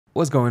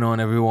What's going on,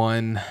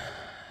 everyone?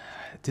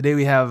 Today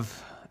we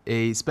have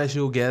a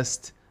special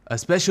guest, a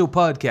special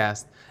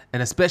podcast,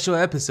 and a special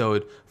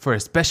episode for a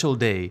special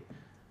day.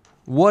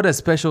 What a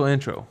special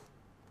intro.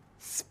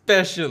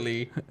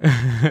 Especially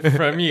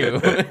from you.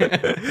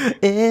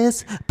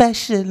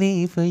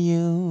 Especially for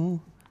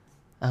you.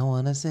 I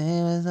want to say...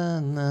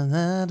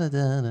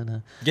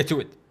 Get to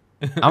it.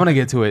 I'm going to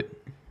get to it.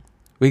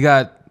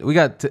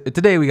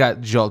 Today we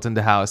got Zsolt in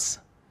the house.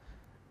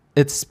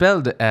 It's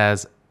spelled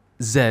as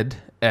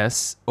Z-S-O-L-T,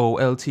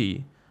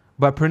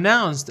 but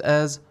pronounced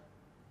as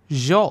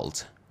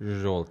Zsolt,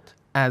 Zsolt.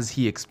 as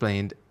he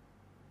explained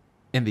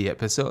in the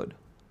episode.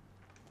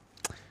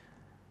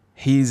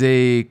 He's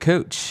a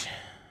coach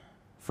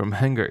from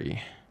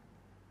Hungary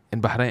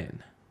in Bahrain.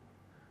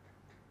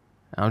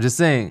 I'm just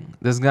saying,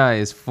 this guy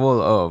is full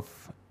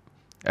of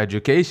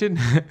education,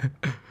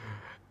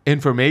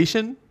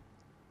 information,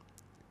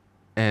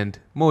 and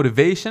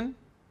motivation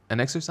and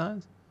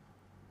exercise.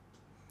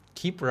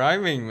 Keep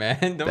rhyming,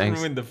 man. Don't Thanks.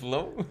 ruin the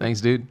flow. Thanks,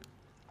 dude.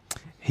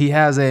 He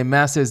has a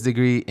master's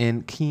degree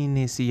in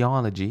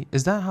kinesiology.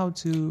 Is that how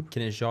to...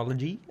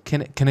 Kinesiology?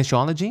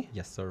 Kinesiology?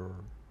 Yes, sir.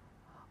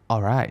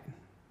 All right.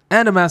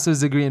 And a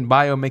master's degree in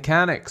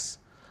biomechanics.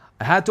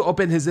 I had to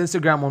open his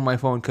Instagram on my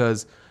phone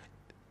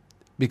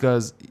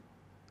because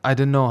I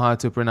didn't know how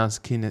to pronounce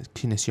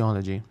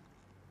kinesiology.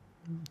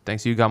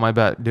 Thanks, you got my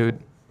back, dude.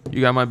 You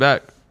got my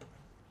back.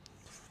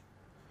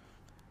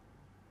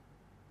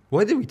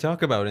 What did we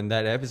talk about in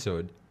that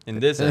episode? In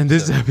this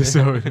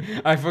episode.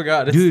 I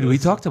forgot. Dude, we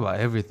talked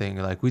about everything.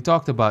 Like, we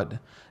talked about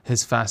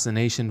his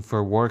fascination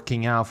for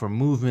working out, for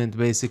movement,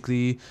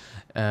 basically,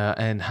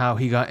 and how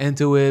he got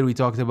into it. We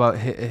talked about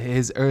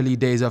his early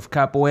days of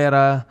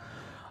Capoeira.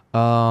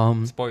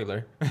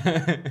 Spoiler.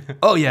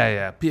 Oh,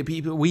 yeah.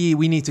 People, we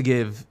need to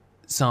give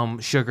some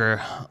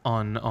sugar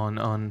on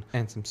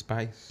And some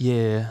spice.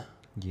 yeah,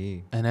 Yeah.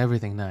 and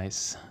everything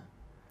nice.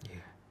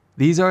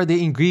 These are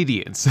the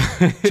ingredients.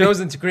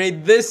 Chosen to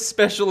create this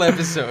special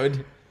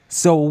episode.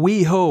 So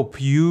we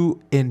hope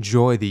you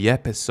enjoy the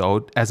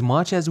episode as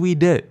much as we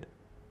did.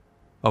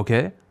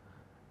 Okay?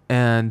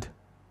 And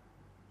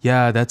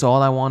yeah, that's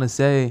all I want to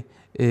say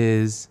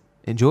is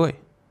enjoy.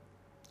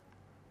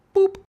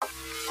 Boop.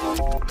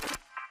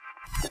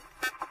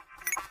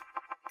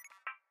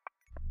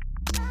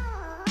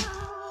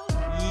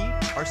 We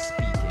are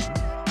speaking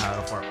out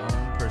of our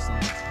own personal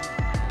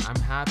experience.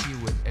 I'm happy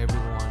with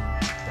everyone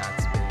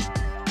that's been...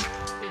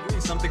 You're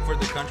doing something for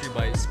the country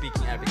by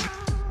speaking Arabic.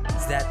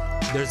 Is that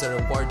there's a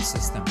reward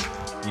system.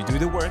 You do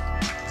the work.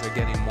 They're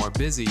getting more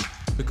busy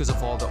because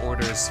of all the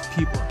orders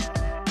people...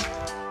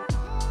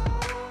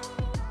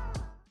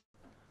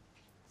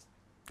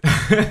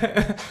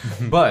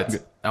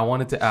 But I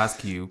wanted to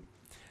ask you,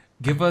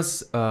 give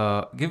us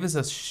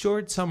a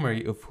short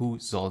summary of who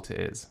Zsolt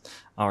is.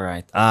 All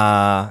right.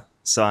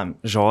 So I'm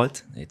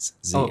Zsolt. It's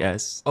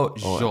Z-S. Oh,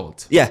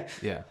 Zsolt. Yeah.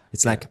 Yeah.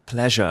 It's like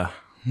pleasure.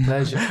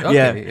 Pleasure.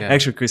 Okay, yeah.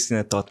 Actually,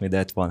 Christina taught me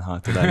that one, how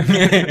to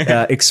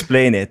like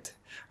explain it,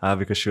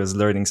 because she was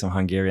learning some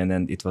Hungarian,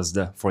 and it was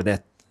for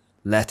that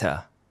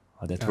letter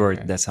or that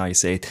word. That's how you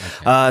say it.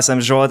 Okay. So I'm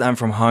Zsolt. I'm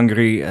from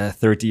Hungary,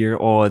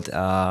 30-year-old.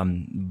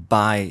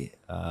 By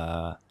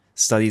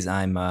studies,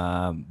 I'm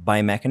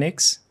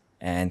biomechanics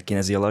and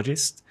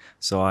kinesiologist.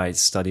 So I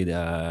studied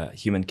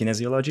human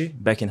kinesiology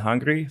back in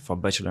Hungary for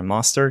bachelor and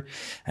master.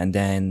 And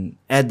then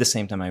at the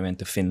same time, I went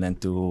to Finland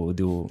to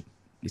do,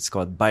 it's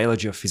called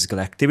biology of physical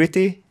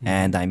activity.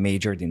 And I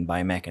majored in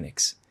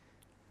biomechanics.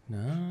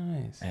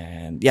 Nice.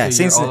 And yeah, So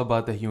since you're all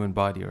about the human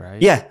body,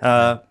 right?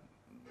 yeah,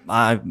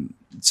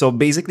 so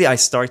basically I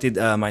started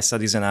my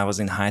studies when I was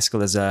in high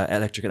school as an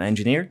electrical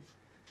engineer.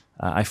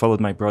 I followed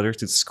my brother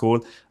to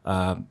school,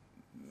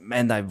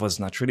 and I was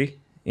not really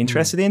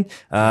interested in.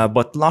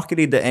 But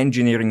luckily, the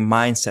engineering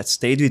mindset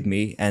stayed with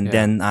me, and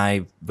then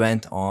I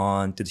went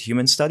on to the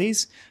human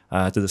studies,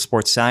 to the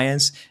sports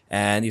science,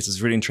 and it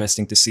was really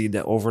interesting to see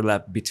the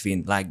overlap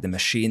between like the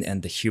machine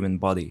and the human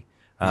body,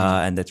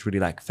 and that really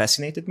like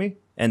fascinated me.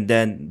 And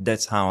then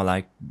that's how I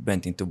like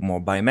went into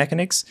more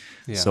biomechanics,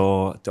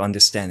 so to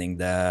understanding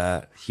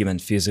the human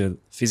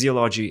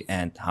physiology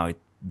and how it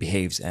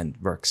behaves and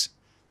works.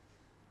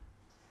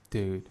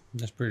 Dude.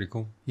 That's pretty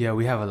cool. Yeah,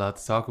 we have a lot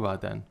to talk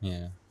about then.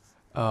 Yeah.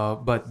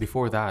 But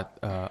before that,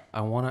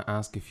 I want to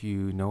ask if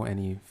you know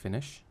any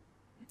Finnish.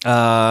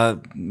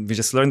 We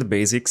just learned the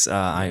basics.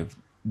 I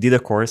did a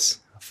course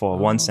for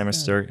one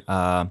semester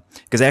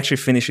because actually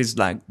Finnish is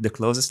like the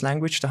closest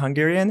language to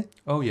Hungarian.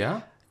 Oh,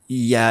 yeah?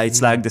 Yeah,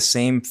 it's like the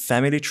same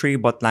family tree,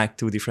 but like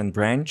two different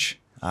branch.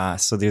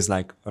 So there's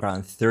like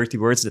around 30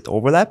 words that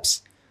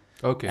overlaps.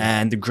 Okay.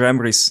 And the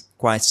grammar is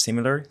quite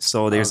similar.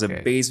 So there's a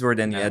Okay. base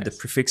word and you add the Nice.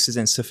 prefixes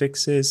and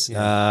suffixes.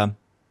 Yeah.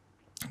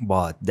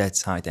 But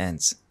that's how it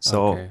ends.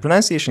 So Okay.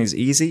 pronunciation is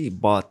easy,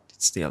 but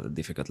it's still a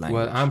difficult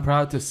language. Well, I'm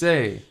proud to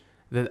say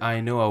that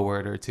I know a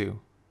word or two.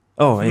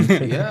 Oh, and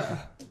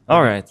Yeah.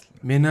 all right.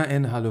 Mina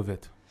en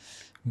halovit.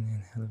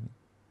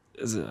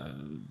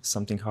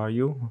 Something how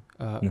you?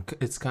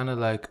 It's kind of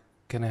like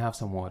can I have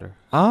some water?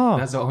 Oh,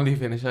 That's the only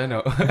finish I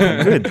know.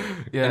 good.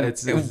 Yeah, And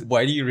it's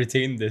why do you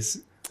retain this?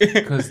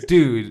 because,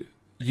 dude,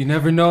 you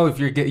never know if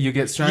you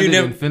get stranded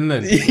nev- in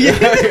Finland.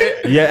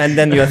 Yeah, and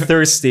then you're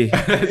thirsty,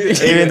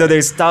 even though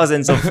there's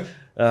thousands of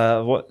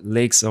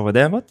lakes over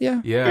there. But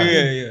yeah,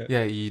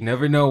 Yeah. You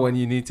never know when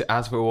you need to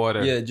ask for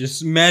water. Yeah,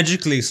 just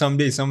magically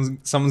someday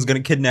someone's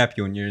gonna kidnap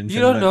you when you're in You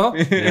don't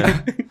Finland. know.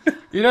 yeah,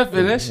 You're not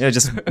finished. yeah.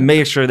 Just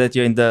make sure that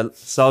you're in the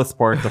south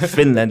part of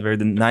Finland, where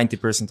the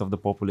 90% of the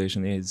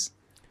population is.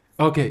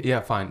 Okay.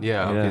 Yeah. Fine.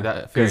 Yeah. Okay. Yeah, That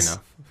fair 'cause-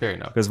 enough. Fair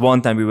enough. Because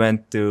one time we went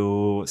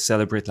to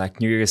celebrate like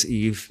New Year's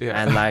Eve, Yeah.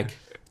 and like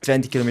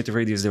 20-kilometer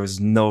radius, there was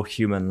no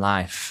human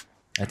life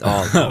at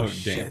all. Oh, damn.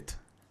 Shit.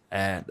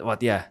 And but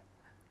yeah,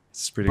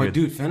 it's pretty But good.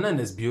 dude, Finland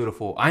is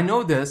beautiful. I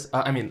know this.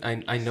 I mean,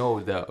 I know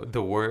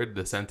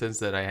the sentence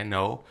that I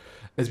know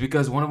is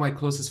because one of my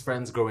closest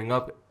friends growing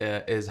up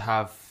is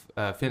half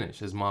Finnish.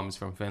 His mom is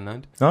from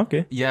Finland.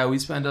 Okay, Yeah, we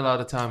spend a lot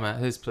of time at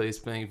his place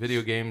playing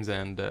video games,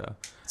 and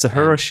it's a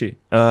her or she?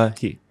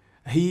 He.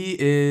 he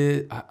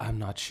is. I'm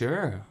not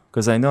sure.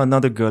 Because I know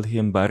another girl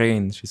here in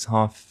Bahrain. She's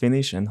half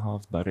Finnish and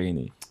half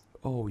Bahraini.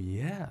 Oh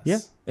yes.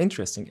 Yeah,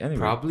 interesting. Anyway,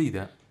 Probably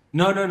that.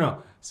 No.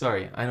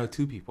 Sorry, I know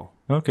two people.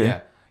 okay.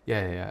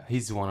 Yeah.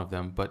 He's one of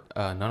them, but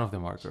none of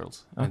them are girls,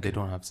 and they Okay.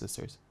 don't have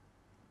sisters.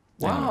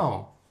 Anyway.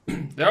 Wow.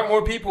 There are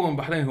more people in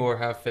Bahrain who are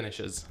half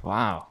Finishes.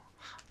 Wow,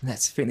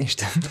 let's finish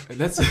them.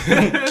 That's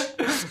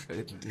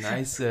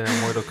nice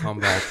Mortal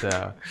Kombat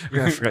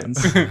Reference.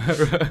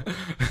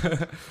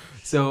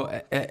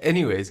 So,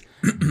 anyways,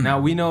 now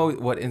we know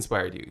what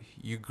inspired you.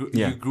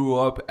 Yeah. You grew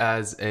up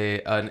as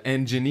an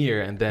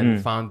engineer and then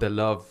found the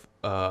love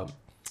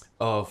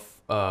of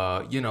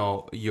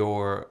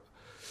your.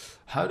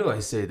 How do I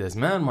say this,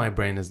 man? My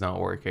brain is not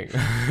working.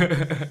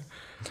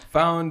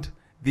 Found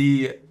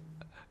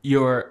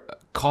your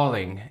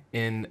calling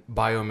in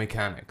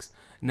biomechanics.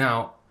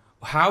 Now,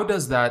 how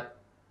does that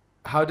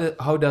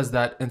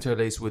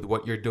interlace with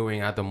what you're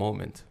doing at the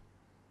moment?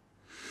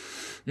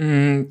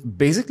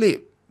 Basically,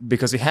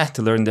 because we had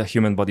to learn the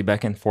human body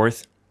back and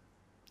forth,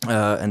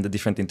 and the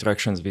different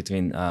interactions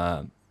between,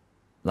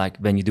 like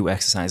when you do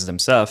exercise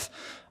themselves.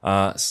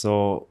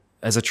 So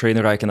as a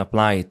trainer, I can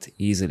apply it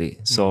easily.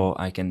 So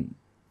I can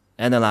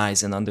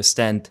analyze and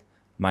understand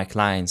my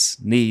clients'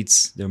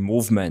 needs, their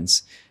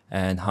movements,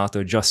 and how to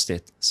adjust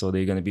it so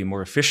they're going to be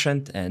more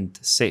efficient and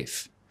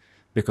safe.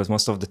 Because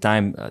most of the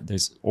time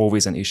there's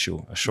always an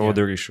issue, a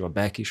shoulder issue, a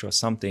back issue, or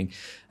something.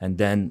 And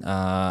then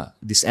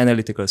this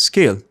analytical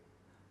skill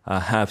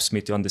helps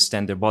me to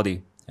understand their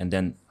body and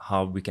then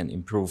how we can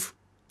improve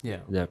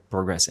their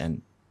progress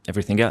and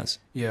everything else.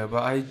 Yeah,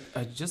 but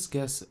I just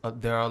guess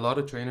there are a lot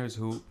of trainers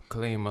who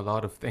claim a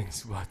lot of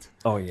things, but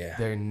Oh, yeah.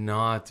 they're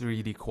not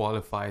really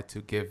qualified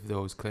to give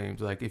those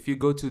claims. Like if you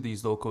go to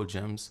these local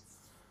gyms,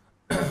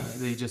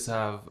 they just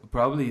have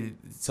probably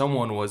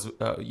someone was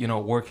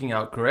working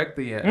out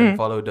correctly and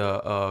followed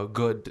a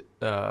good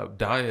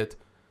diet,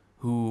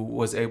 who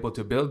was able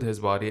to build his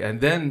body,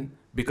 and then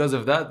because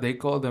of that they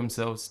call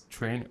themselves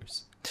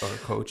trainers or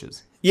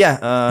coaches. Yeah,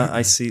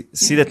 I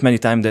see that many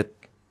times.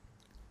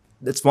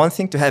 That's one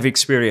thing to have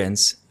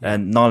experience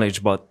and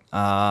knowledge, but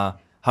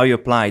how you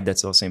apply it,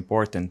 that's also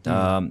important.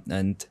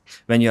 And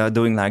when you are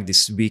doing like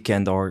this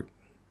weekend or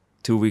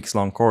 2 weeks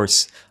long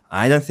course,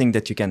 I don't think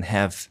that you can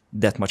have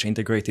that much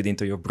integrated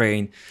into your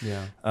brain.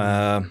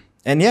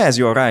 And yeah, as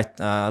you're right,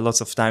 lots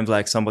of times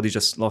like somebody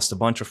just lost a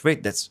bunch of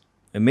weight. That's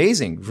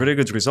amazing, really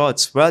good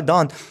results, well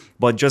done.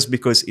 But just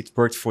because it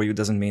worked for you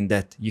doesn't mean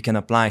that you can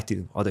apply it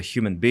to other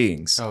human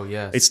beings. Oh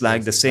yes, It's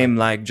like the same,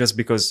 like just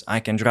because I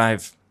can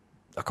drive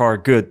a car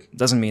good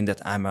doesn't mean that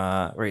I'm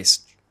a race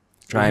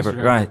driver,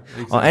 right?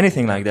 Or Exactly.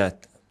 anything like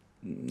that.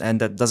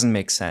 And that doesn't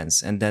make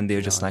sense. And then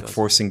they're just No, it like doesn't.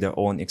 forcing their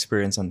own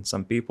experience on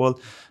some people.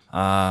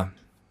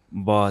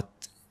 But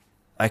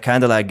I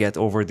kind of like get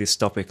over this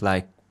topic,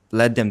 like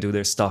let them do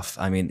their stuff.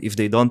 I mean, if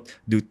they don't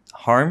do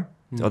harm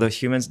to other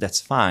humans, that's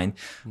fine.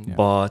 Yeah.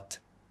 But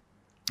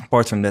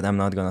apart from that, I'm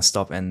not gonna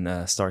stop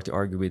and start to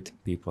argue with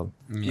people.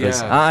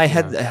 Because Yeah, I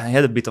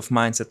had a bit of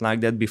mindset like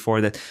that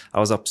before, that I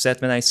was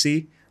upset when I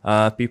see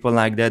people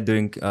like that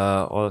doing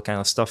all kind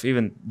of stuff.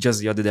 Even just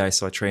the other day, I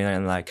saw a trainer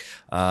and like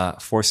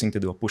forcing to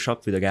do a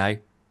push-up with a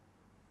guy,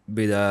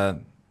 with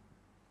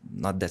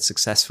not that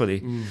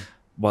successfully.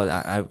 But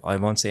I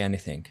won't say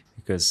anything,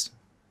 because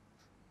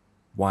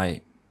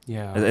why?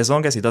 Yeah. As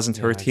long as it doesn't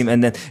hurt him,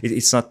 and then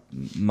it's not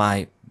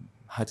my,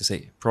 how to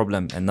say,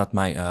 problem, and not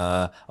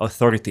my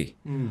authority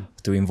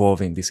to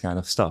involve in this kind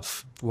of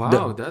stuff.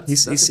 Wow,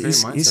 that's a great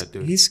mindset,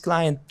 dude. His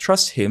client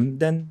trusts him,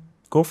 then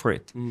go for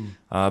it.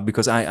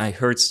 Because I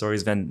heard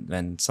stories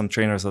when some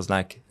trainers was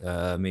like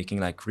making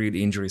like real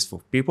injuries for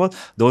people.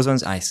 Those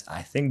ones I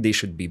think they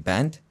should be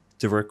banned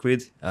to work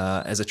with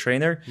as a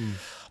trainer.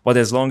 But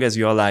as long as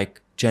you're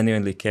like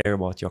genuinely care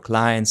about your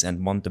clients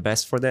and want the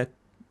best for that,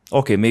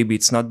 okay, maybe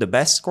it's not the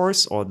best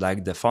course or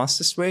like the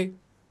fastest way,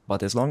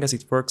 but as long as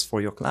it works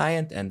for your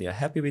client and they're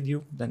happy with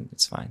you, then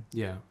it's fine.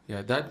 Yeah,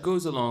 that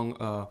goes along.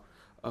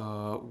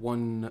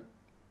 One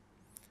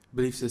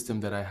belief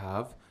system that I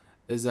have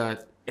is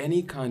that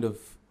any kind of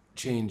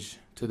change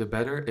to the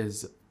better is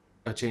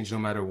a change no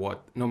matter what,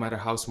 no matter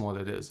how small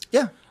it is.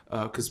 Yeah.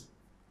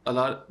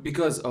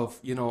 Because of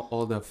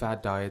all the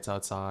fad diets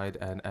outside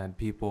and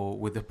people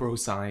with the pro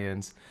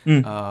science,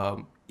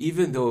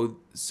 even though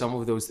some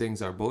of those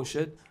things are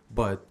bullshit,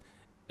 but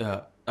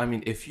I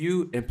mean, if you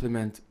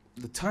implement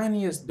the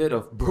tiniest bit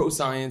of bro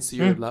science to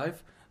your life,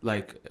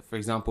 like for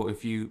example, if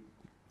you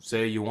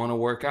say you want to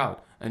work out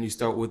and you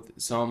start with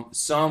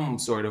some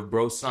sort of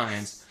bro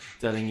science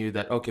telling you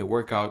that, okay,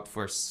 work out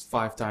for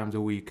 5 times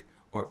a week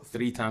or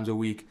 3 times a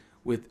week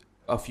with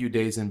a few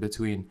days in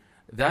between,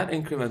 that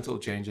incremental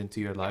change into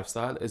your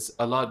lifestyle is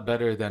a lot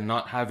better than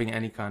not having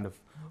any kind of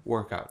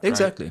workout.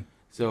 Exactly. Right?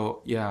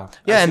 So yeah.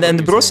 And then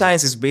the bro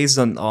science is based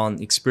on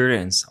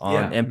experience, on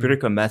Yeah.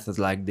 empirical methods.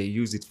 Like they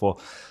use it for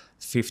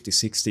 50,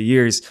 60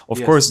 years. Of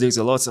Yes. course, there's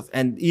a lot of,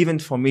 and even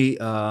for me,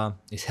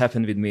 it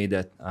happened with me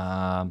that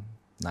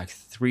like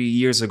 3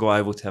 years ago,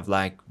 I would have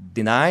like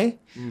deny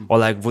or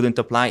like wouldn't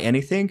apply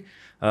anything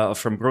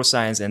from bro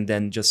science. And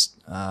then just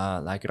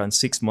like around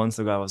 6 months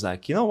ago, I was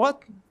like, you know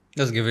what?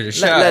 Let's give it a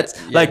shot. Let's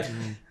Yeah. like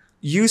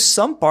use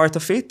some part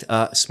of it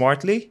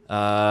smartly,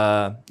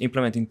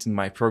 implement it in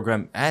my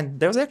program, and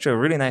there was actually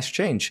a really nice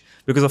change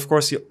because, of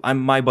course,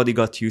 my body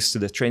got used to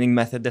the training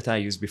method that I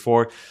used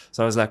before.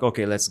 So I was like,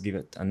 okay, let's give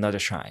it another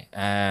try,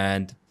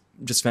 and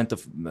just ramped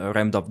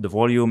up the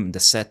volume, the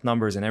set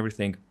numbers, and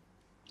everything,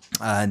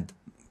 and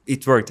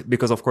it worked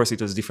because, of course,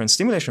 it was different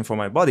stimulation for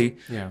my body.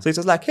 Yeah. So it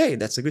was like, hey,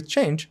 that's a good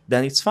change.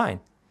 Then it's fine.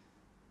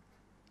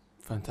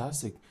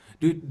 Fantastic.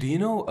 Do you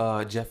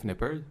know Jeff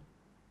Nippard?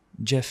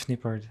 Jeff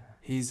Nippard.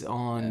 He's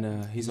on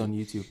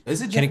YouTube.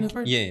 Is it Can Jeff I-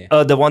 Nippard?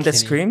 yeah. The one that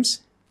Can you-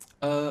 screams?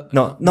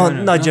 No,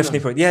 Not Jeff no.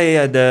 Nippard.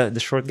 Yeah, the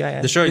short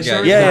guy. The short The guy.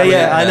 short Yeah, guy, yeah,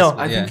 I that's- know.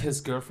 I yeah. think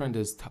his girlfriend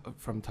is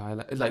from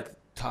Thailand, like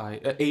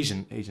Thai,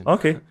 Asian.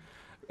 Okay.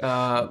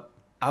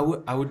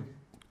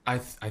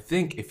 I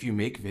think if you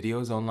make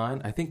videos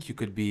online, I think you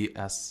could be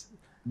as,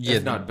 Yeah.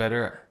 if not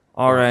better,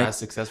 All or right. as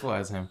successful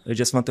as him. I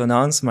just want to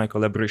announce my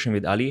collaboration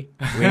with Ali.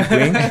 Wink,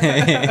 wink.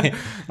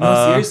 No,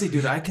 seriously,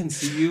 dude, I can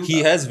see you. He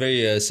has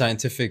very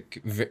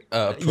scientific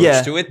approach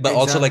Yeah, to it, but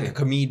also like a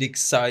exactly. comedic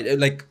side.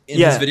 Like in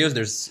Yeah. his videos,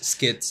 there's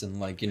skits and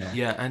like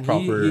Yeah, and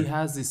proper he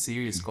has this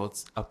series called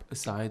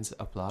Science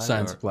Applied.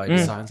 Science or Applied,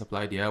 yeah. Science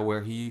Applied, yeah,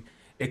 where he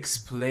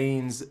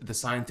explains the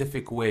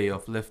scientific way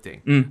of lifting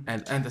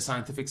and the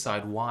scientific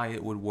side, why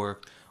it would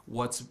work,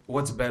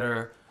 what's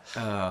better,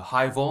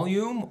 high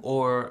volume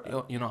or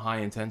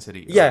high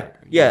intensity. Yeah, or,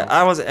 yeah.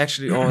 I was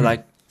actually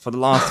like for the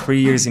last 3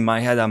 years in my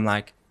head, I'm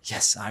like,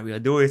 yes, I will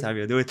do it.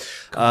 do it,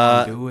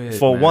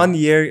 For man. 1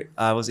 year,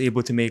 I was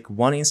able to make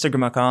one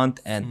Instagram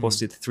account and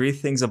posted 3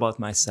 things about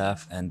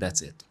myself, and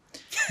that's it.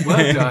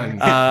 Well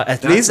done. At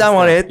That's least the I'm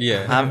on stuff. it.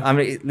 Yeah.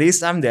 At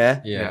least I'm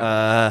there.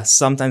 Yeah.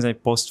 Sometimes I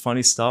post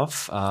funny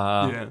stuff.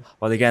 Yeah.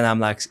 But again, I'm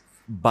like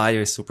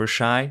buyer super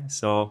shy.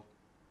 So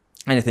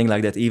anything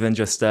like that, even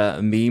just a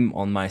meme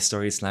on my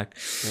story, it's like,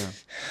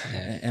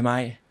 am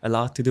I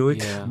allowed to do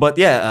it? Yeah. But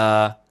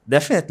yeah,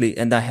 definitely.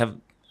 And I have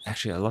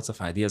actually lots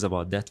of ideas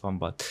about that one,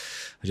 but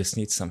I just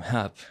need some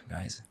help,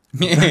 guys.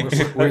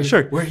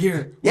 Sure. We're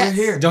here. Yes.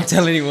 We're here. Don't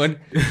tell anyone.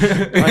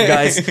 All right,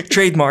 guys,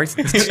 trademark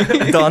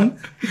done.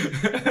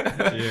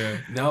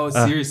 No,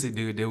 seriously,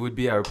 dude, it would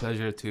be our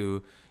pleasure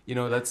to,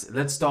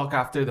 let's talk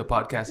after the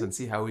podcast and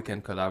see how we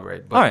can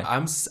collaborate. But All right.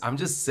 I'm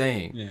just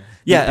saying. Yeah.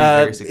 you'd be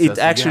very It successful.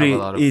 You actually have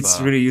a lot of,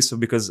 it's really useful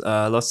because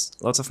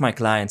lots of my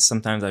clients,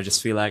 sometimes I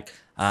just feel like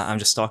I'm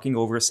just talking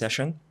over a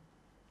session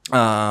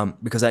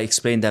because I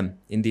explain them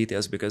in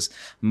details, because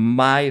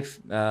my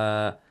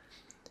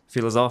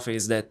philosophy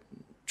is that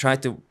try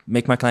to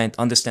make my client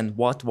understand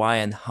what, why,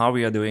 and how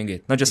we are doing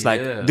it, not just like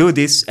Yeah. do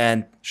this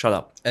and shut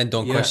up. And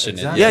don't Yeah, question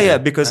exactly. it. Yeah,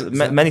 because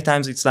Exactly. many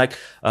times it's like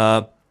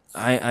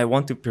I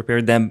want to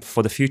prepare them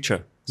for the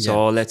future. So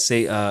Yeah. let's say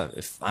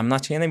if I'm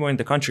not here anymore in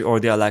the country, or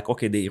they are like,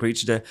 okay, they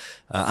reach the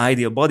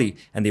ideal body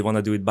and they want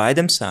to do it by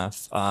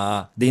themselves,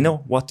 they know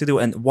what to do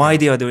and why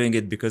they are doing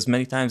it, because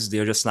many times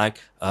they're just like,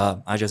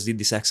 I just did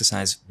this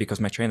exercise because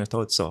my trainer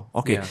told so.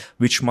 Okay, Yeah.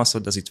 which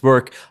muscle does it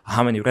work?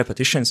 How many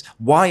repetitions?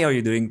 Why are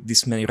you doing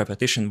this many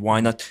repetitions?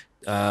 Why not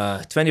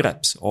 20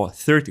 reps or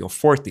 30 or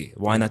 40?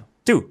 Why not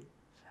 2?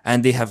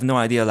 And they have no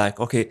idea, like,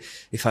 okay,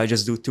 if I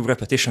just do 2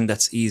 repetitions,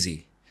 that's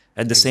easy.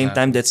 At the same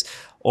time, that's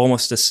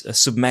almost a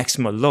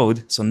submaximal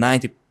load, so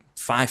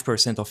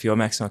 95% of your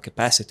maximal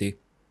capacity.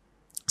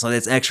 So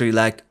that's actually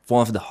like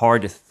one of the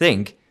hardest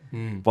thing.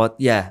 But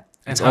yeah,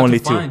 and it's how only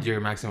to 2. find your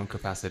maximum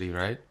capacity,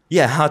 right?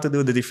 Yeah, how to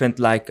do the different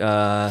like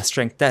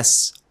strength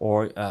tests,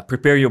 or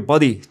prepare your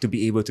body to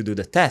be able to do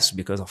the test,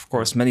 because of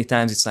course many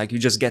times it's like you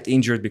just get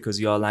injured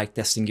because you are like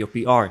testing your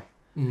PR.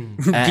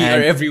 PR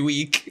every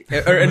week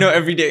or no,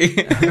 every day.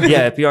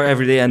 Yeah, PR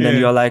every day, and then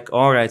you're like,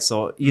 all right,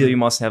 so either you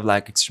must have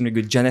like extremely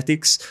good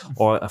genetics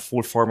or a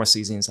full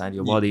pharmacies inside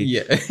your body.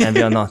 Yeah. And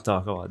we are not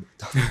talking about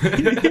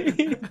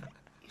it.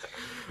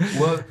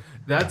 Well,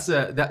 that's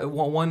that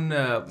one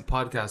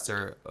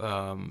podcaster,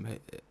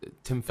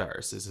 Tim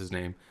Ferriss is his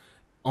name.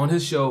 On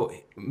his show,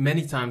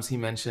 many times he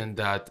mentioned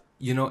that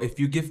if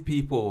you give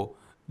people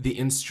the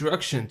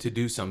instruction to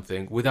do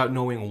something without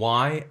knowing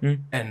why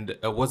and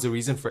what's the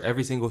reason for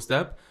every single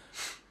step,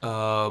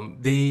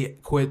 they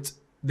quit.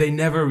 They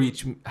never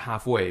reach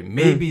halfway.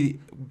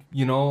 Maybe,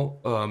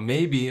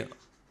 maybe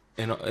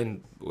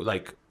in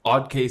like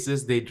odd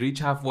cases, they'd reach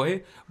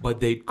halfway,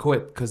 but they'd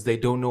quit because they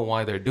don't know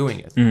why they're doing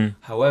it.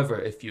 However,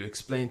 if you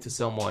explain to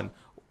someone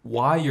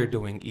why you're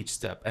doing each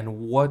step and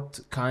what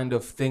kind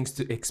of things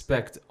to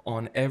expect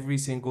on every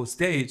single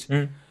stage,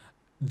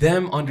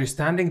 them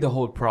understanding the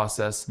whole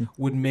process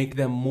would make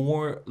them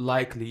more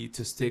likely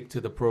to stick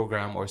to the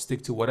program or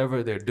stick to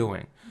whatever they're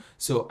doing.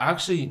 So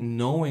actually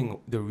knowing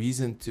the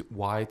reason to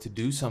why to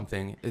do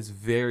something is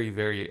very,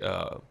 very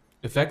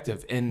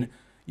effective in,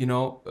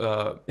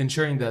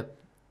 ensuring that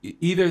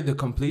either the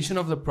completion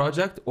of the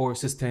project or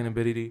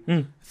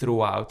sustainability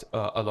throughout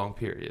a long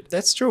period.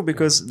 That's true,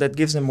 because that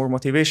gives them more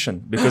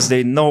motivation, because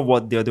they know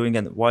what they're doing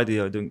and why they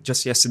are doing.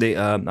 Just yesterday,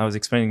 I was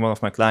explaining one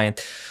of my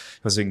clients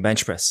was doing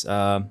bench press.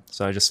 So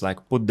I just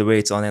like put the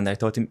weights on and I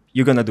told him,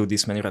 you're going to do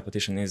this many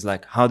repetitions. He's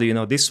like, how do you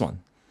know this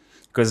one?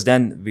 Because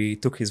then we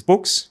took his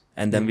books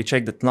and then we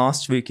checked that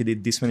last week he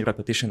did this many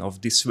repetitions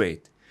of this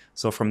weight.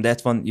 So from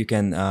that one, you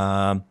can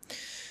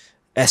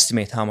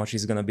estimate how much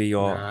is going to be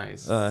your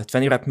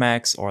 20 rep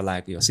max or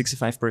like your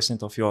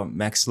 65% of your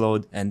max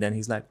load. And then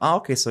he's like,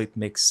 okay, so it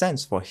makes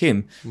sense for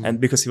him. And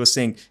because he was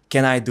saying,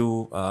 can I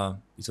do,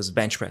 it was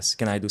bench press,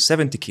 can I do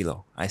 70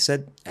 kilo? I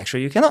said,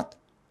 actually, you cannot.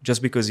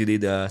 Just because you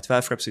did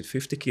 12 reps with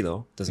 50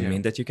 kilo doesn't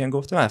mean that you can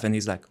go 12. And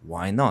he's like,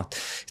 why not?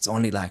 It's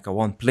only like a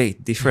 1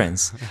 plate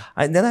difference.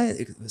 And then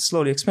I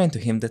slowly explained to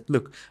him that,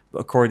 look,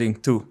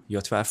 according to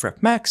your 12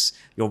 rep max,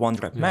 your 1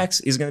 rep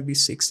max is going to be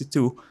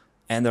 62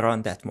 and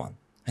around that one.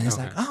 And he's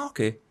like,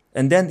 okay.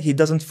 And then he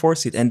doesn't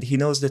force it. And he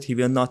knows that he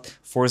will not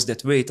force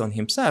that weight on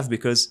himself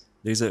because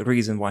there's a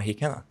reason why he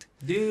cannot.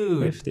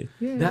 Dude,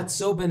 that's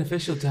so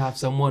beneficial to have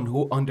someone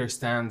who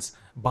understands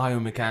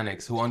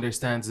biomechanics, who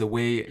understands the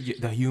way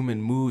the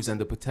human moves and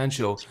the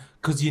potential.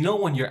 Because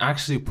when you're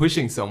actually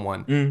pushing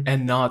someone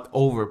and not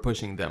over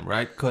pushing them,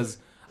 right? Because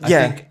I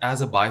think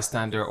as a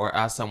bystander or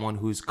as someone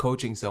who's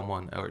coaching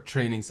someone or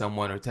training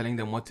someone or telling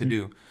them what to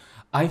do,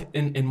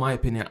 in my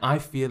opinion, I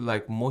feel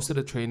like most of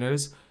the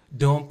trainers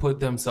don't put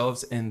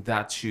themselves in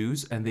that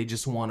shoes and they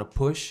just want to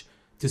push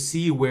to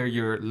see where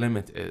your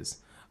limit is.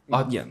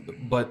 But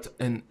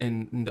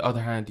in the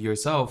other hand,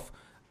 yourself,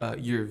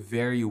 you're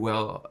very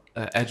well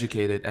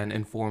educated and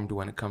informed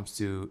when it comes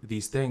to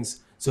these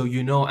things. So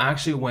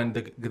actually when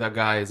the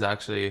guy is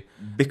actually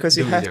because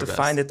you have to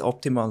find that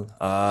optimal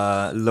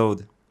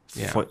load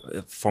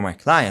for my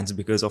clients,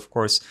 because of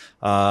course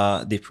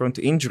they're prone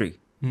to injury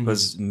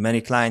because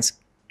many clients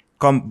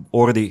come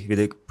already with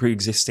a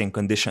pre-existing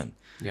condition.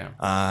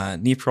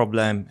 Knee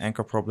problem,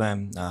 ankle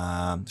problem,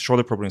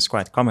 shoulder problem is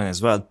quite common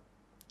as well.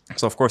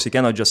 So of course you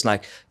cannot just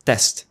like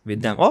test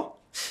with them. Oh,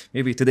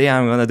 maybe today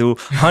I'm gonna do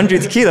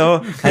 100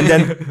 kilo, and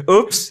then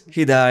oops,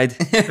 he died.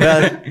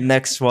 Well,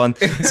 next one.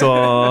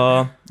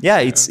 So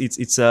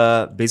it's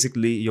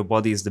basically your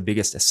body is the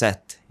biggest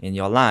asset in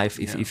your life.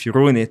 If you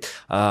ruin it,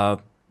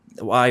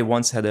 I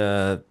once had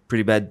a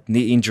pretty bad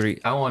knee injury.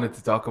 I wanted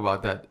to talk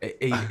about that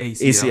ACL.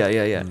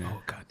 ACL,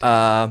 Oh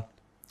god.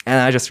 And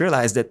I just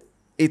realized that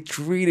it's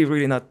really,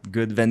 really not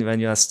good when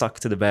you are stuck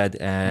to the bed,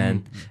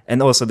 and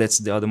also that's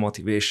the other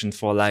motivation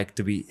for like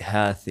to be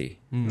healthy.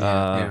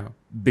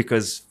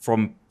 Because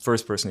from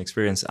first person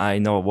experience, I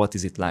know what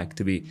is it like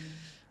to be.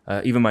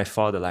 Even my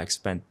father like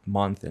spent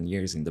months and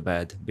years in the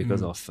bed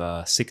because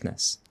of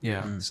sickness.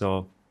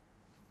 So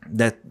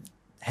that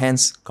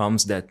hence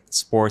comes that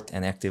sport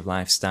and active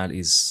lifestyle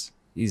is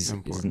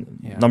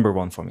number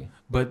one for me.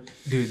 But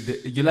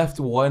dude, you left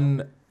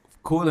one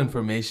cool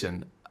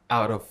information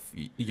out of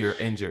your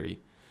injury.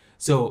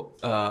 So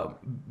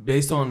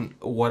based on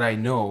what I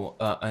know,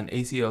 an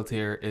ACL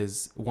tear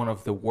is one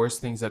of the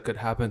worst things that could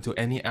happen to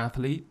any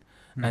athlete,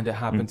 and it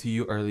happened to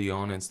you early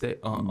on in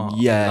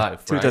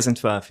life,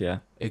 2012, right?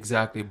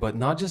 Exactly. But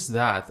not just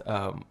that.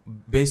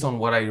 Based on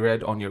what I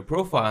read on your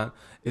profile,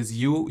 is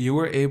you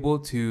were able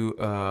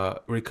to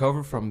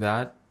recover from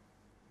that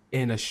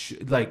in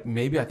like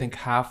maybe I think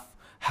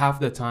half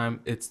the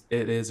time it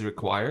is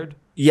required.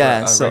 For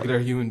a regular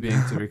human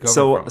being to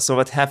recover from. So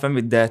what happened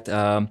with that?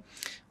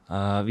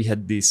 We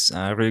had this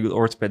really good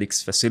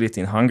orthopedics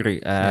facility in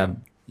Hungary.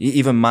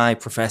 Even my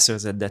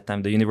professors at that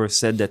time, the university,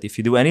 said that if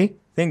you do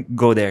anything,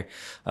 go there.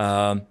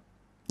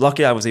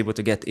 Luckily, I was able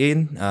to get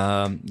in,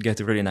 get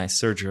a really nice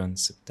surgery on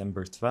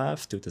September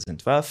 12,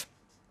 2012.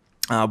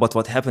 But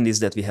what happened is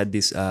that we had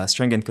this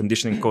strength and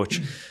conditioning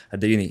coach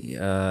at the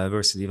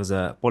university. He was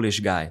a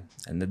Polish guy.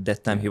 And at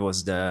that time, he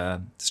was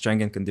the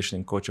strength and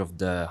conditioning coach of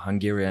the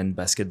Hungarian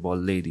basketball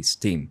ladies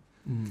team.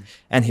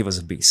 And he was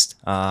a beast.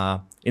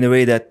 In a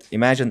way that,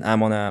 imagine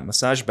I'm on a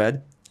massage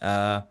bed,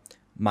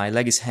 my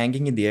leg is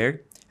hanging in the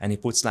air, and he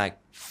puts like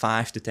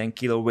 5 to 10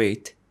 kilo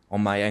weight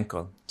on my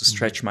ankle to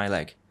stretch my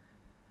leg.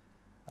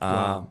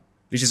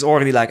 Which is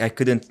already like I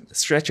couldn't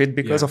stretch it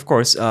because, of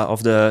course,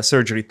 of the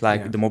surgery,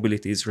 the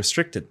mobility is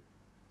restricted.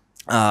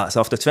 So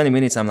after 20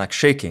 minutes, I'm like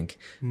shaking,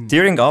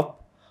 tearing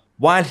up,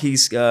 while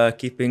he's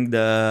keeping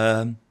the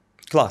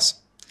class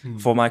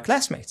for my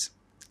classmates.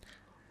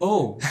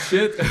 Oh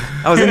shit!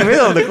 I was in the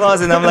middle of the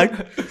class and I'm like,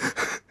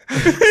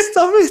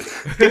 stop it!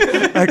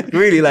 Like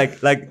really,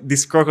 like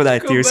this crocodile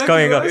tears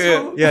coming up.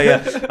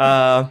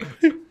 Yeah.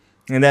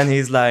 And then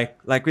he's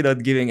like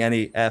without giving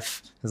any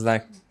F, he's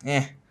like,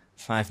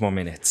 5 more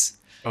minutes.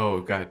 Oh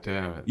god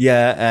damn it!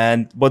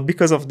 Yeah, but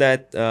because of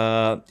that,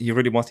 he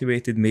really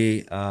motivated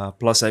me.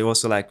 Plus, I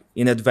also like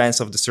in advance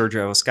of the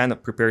surgery, I was kind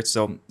of prepared.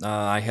 So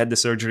I had the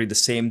surgery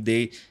the same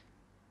day.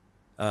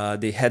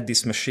 They had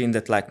this machine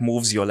that like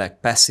moves your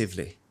leg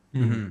passively.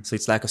 So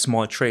it's like a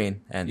small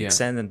train and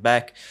extend and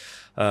back.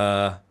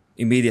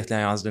 Immediately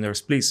I asked the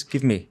nurse, please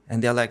give me.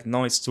 And they're like,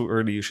 no, it's too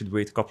early. You should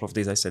wait a couple of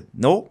days. I said,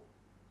 no,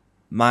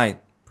 my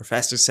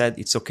professor said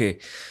it's okay.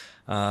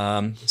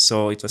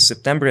 So it was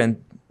September,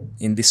 and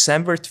in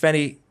December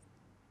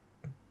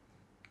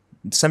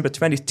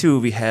 22,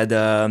 we had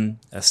a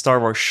Star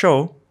Wars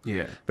show.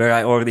 Yeah. Where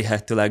I already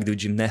had to like do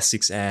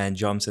gymnastics and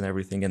jumps and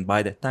everything. And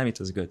by that time it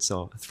was good.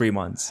 So 3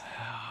 months.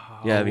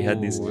 Yeah, we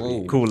had these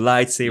cool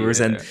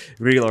lightsabers and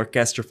real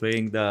orchestra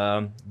playing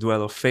the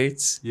Duel of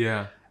Fates.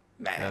 Yeah.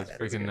 Man, That's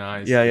freaking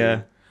nice. Yeah, dude.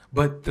 yeah.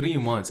 But 3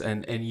 months,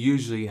 and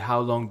usually how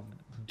long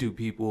do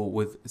people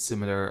with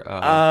similar?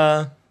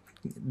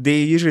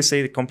 They usually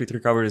say the complete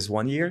recovery is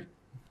 1 year,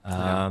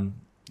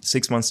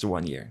 6 months to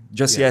 1 year.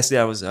 Just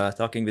yesterday, I was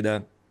talking with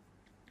a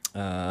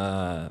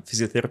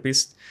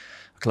physiotherapist,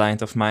 a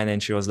client of mine,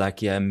 and she was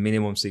like, "Yeah,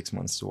 minimum 6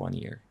 months to 1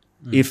 year,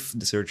 if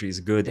the surgery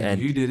is good."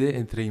 And you did it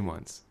in 3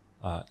 months.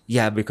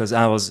 Yeah, because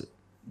at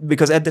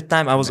the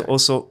time I was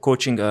also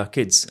coaching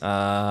kids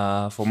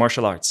for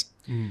martial arts.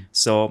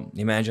 So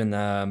imagine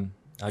I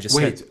just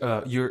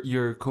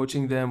you're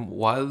coaching them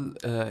while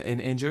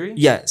in injury?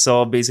 Yeah.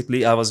 So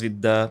basically, I was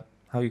with the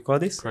how you call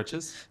this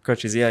crutches.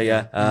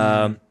 Yeah.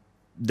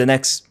 The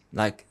next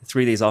like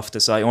 3 days after,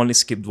 so I only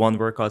skipped one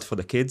workout for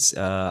the kids.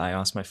 I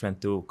asked my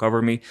friend to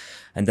cover me,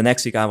 and the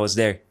next week I was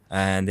there,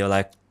 and they were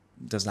like,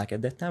 there's like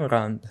at that time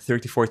around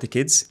 30-40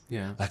 kids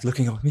like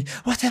looking at me,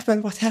 what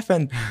happened?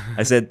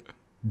 I said,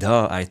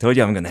 duh, I told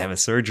you I'm gonna have a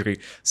surgery.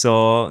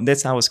 So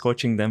that's how I was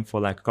coaching them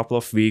for like a couple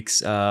of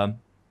weeks, and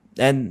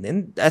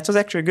that was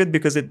actually good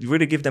because it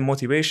really gave them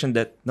motivation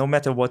that no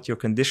matter what your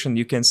condition,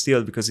 you can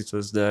still, because it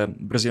was the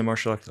Brazilian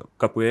martial art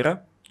Capoeira.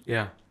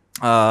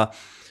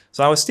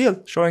 So I was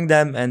still showing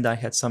them, and I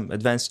had some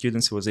advanced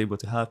students who was able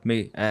to help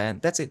me,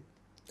 and that's it.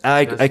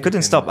 I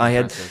couldn't stop. I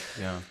had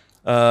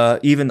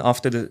even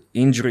after the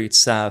injury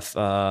itself,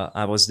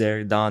 I was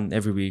there down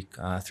every week,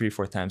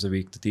 3-4 times a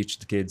week to teach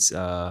the kids.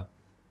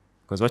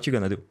 Because what you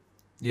gonna do?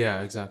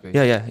 Yeah, exactly.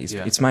 Yeah.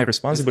 It's my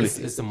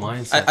responsibility. It's the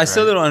mindset. I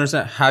still don't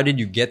understand. How did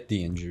you get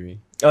the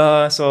injury?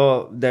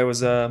 So there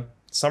was a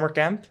summer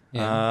camp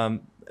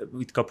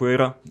with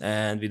Capoeira,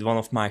 and with one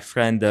of my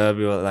friend,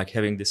 we were like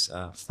having this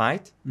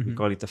fight. We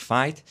call it a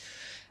fight,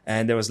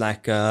 and there was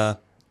like a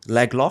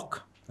leg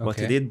lock. What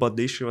he did, but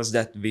the issue was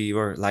that we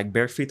were like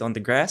bare feet on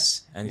the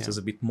grass, and it was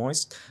a bit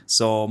moist,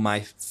 so my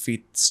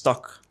feet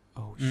stuck.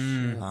 Oh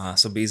shit!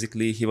 So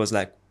basically, he was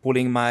like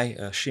pulling my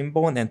shin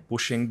bone and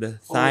pushing the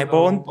thigh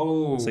bone.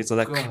 So it's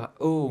like,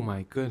 oh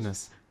my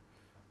goodness!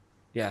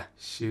 Yeah.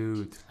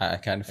 Shoot! I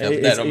kind of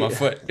felt that on my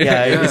foot.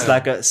 It's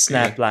like a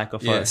snap, like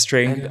of a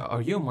string. And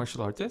are you a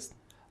martial artist?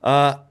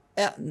 I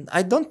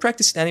don't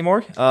practice it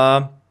anymore.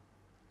 I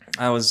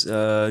was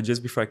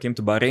just before I came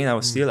to Bahrain. I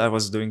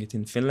was doing it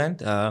in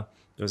Finland.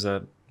 There was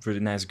a really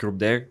nice group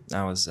there.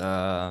 I was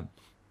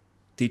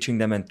teaching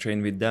them and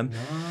trained with them.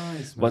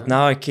 Nice, but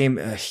now I came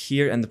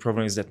here, and the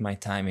problem is that my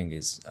timing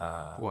is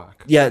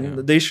whack.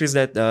 The issue is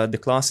that the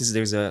classes,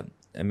 there's a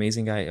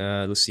amazing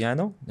guy,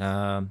 Luciano,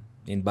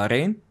 in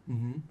Bahrain.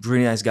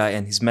 Really nice guy,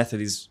 and his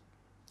method is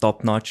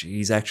top notch.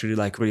 He's actually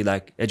like really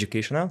like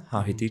educational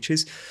how he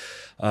teaches.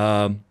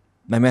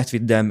 I met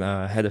with them,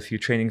 had a few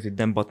trainings with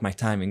them, but my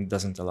timing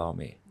doesn't allow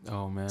me.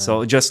 Oh man!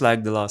 So just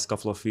like the last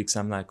couple of weeks,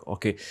 I'm like,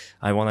 okay,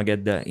 I want to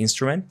get the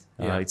instrument.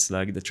 It's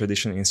like the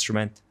traditional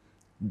instrument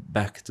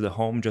back to the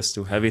home just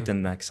to have it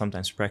and like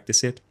sometimes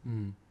practice it,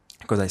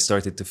 because I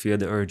started to feel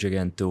the urge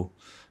again to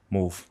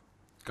move.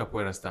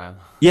 Capoeira style.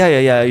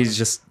 Yeah. It's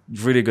just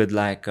really good.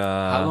 Like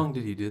how long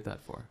did you do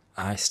that for?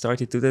 I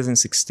started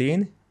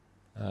 2016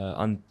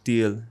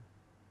 until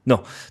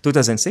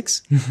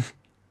 2006.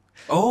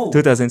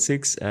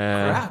 2006.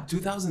 Crap,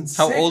 2006.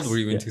 How old were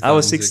you in 2006? I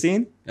was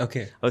 16.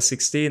 Okay. I was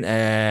 16,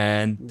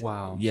 and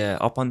wow. Yeah,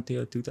 up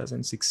until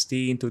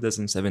 2016,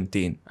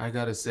 2017. I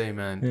gotta say,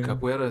 man,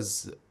 Capoeira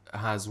is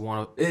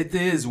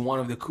one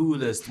of the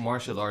coolest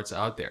martial arts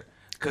out there,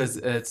 because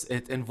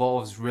it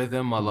involves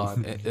rhythm a lot.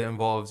 It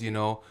involves,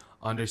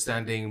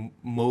 understanding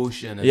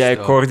motion and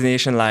stuff.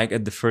 Coordination. Like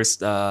at the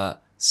first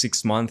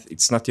 6 months,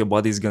 it's not your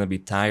body's gonna be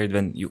tired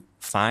when you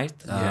fight.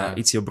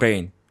 It's your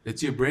brain.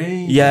 It's your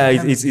brain. Yeah,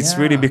 Yeah, it's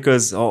really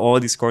because all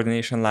this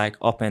coordination, like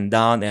up and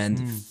down, and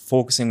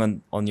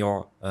focusing on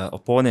your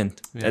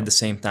opponent Yeah. at the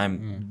same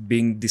time,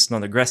 being this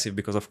non-aggressive.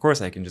 Because of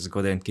course I can just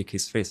go there and kick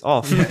his face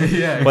off.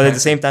 yeah. But at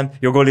the same time,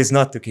 your goal is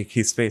not to kick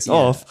his face Yeah,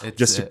 off, it's,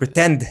 just to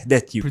pretend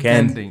that you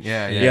can. pretending.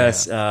 Yeah, yeah.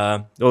 Yes.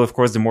 Well, of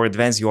course, the more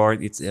advanced you are,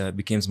 it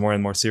becomes more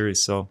and more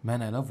serious. So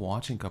Man, I love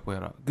watching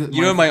capoeira.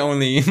 You know my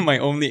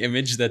only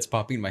image that's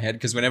popping in my head,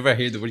 because whenever I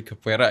hear the word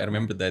capoeira, I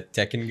remember that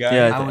Tekken guy.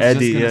 Yeah, I was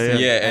Eddie, just gonna yeah,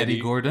 say yeah. Eddie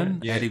Eddie. Gordon,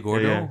 Yeah. Eddie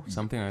Gordo, Yeah.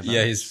 something like that.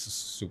 Yeah, he's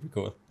super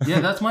cool. Yeah,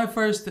 that's my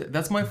first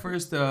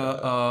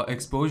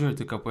exposure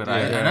to capoeira,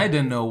 Yeah. and I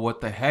didn't know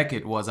what the heck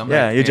it was. I'm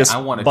yeah, like, you hey, just I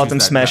wanna bottom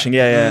choose that smashing. guy.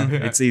 Yeah,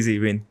 yeah, it's easy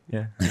win.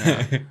 Yeah.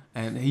 Yeah.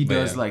 And he But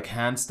does yeah. like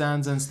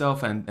handstands and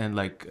stuff, and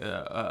like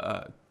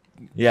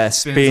Yeah,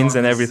 spins on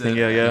and his, everything.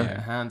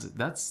 Yeah. hands.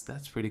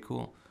 That's pretty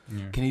cool.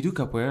 Can you do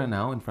capoeira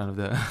now in front of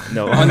the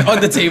No. on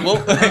the table.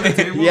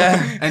 table?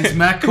 Yeah. And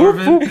smack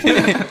Corbin?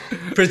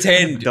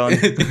 Pretend. Done.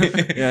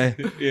 Yeah.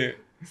 Yeah.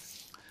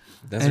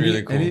 That's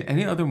really cool.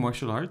 Any other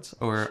martial arts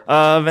or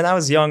When I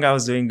was young, I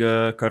was doing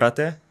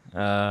karate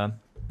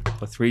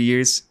for 3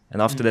 years,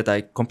 and after that,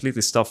 I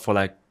completely stopped for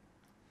like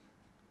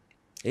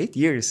 8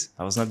 years.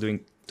 I was not doing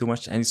too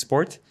much any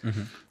sport,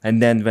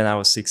 and then when I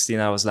was 16,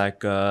 I was like,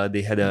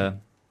 they had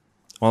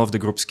one of the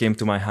groups came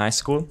to my high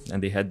school,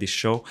 and they had this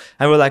show,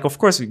 and we're like, of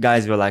course, we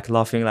guys were like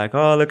laughing, like,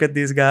 oh, look at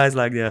these guys,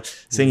 like they're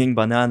singing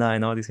banana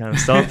and all this kind of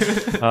stuff.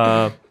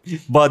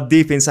 But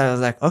deep inside, I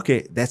was like,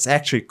 okay, that's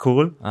actually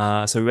cool.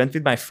 So we went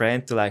with my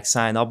friend to like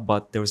sign up,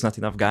 but there was not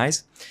enough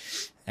guys.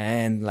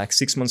 And like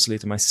 6 months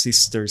later, my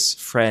sister's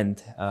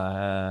friend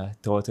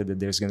told her that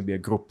there's going to be a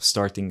group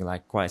starting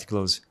like quite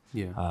close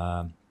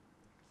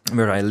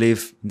where I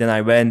live. Then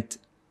I went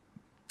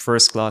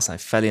first class. I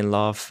fell in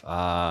love.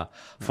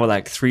 For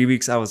like 3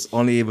 weeks, I was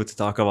only able to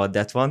talk about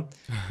that one.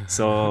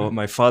 So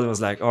my father was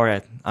like, all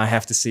right, I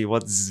have to see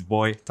what this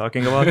boy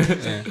talking about.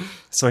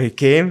 So he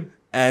came,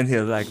 and he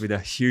was like with a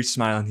huge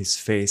smile on his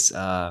face,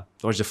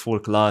 watched the full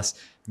class,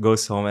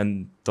 goes home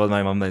and told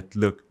my mom that,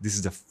 look, this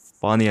is the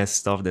funniest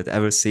stuff that I've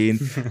ever seen.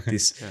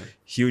 This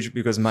huge,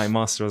 because my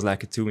master was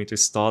like a 2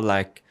 meters tall,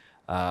 like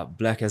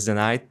black as the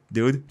night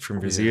dude from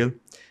Brazil.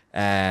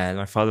 And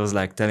my father was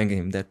like telling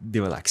him that they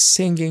were like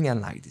singing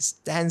and like this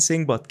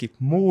dancing, but keep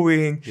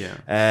moving.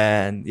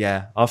 And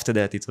after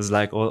that, it was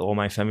like all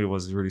my family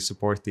was really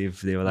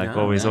supportive. They were like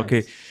always,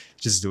 okay,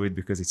 just do it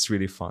because it's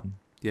really fun.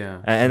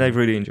 And I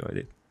really enjoyed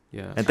it.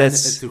 And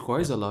it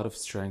requires a lot of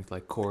strength,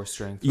 like core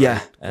strength.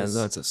 Right? And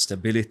lots of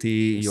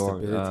stability,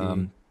 your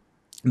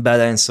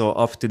balance. So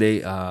up to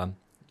date,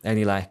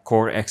 any like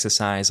core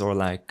exercise or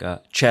like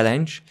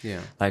challenge.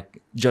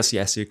 Like just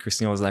yesterday,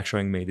 Christina was like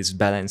showing me this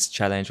balance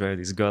challenge where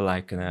this girl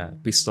like in a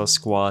pistol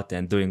squat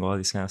and doing all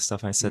this kind of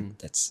stuff. I said,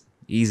 that's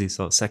easy.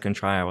 So second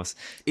try, I was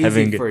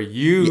easy for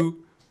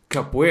you.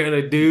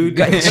 Capoeira, dude.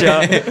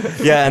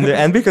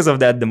 And because of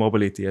that, the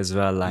mobility as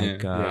well,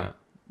 like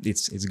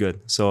it's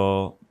good.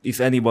 So if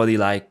anybody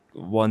like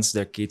wants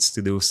their kids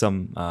to do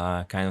some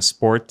kind of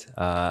sport,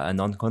 a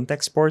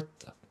non-contact sport,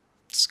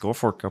 just go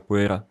for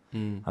capoeira.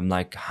 I'm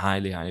like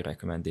highly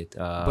recommend it.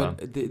 But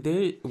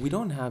we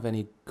don't have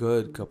any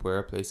good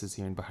capoeira places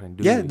here in Bahrain,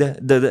 do yeah, we?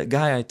 the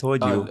guy I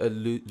told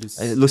you,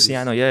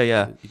 Luciano.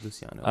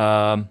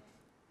 Luciano.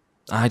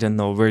 I don't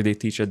know where they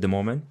teach at the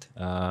moment.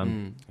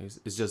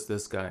 It's just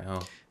this guy,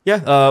 huh?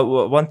 Yeah.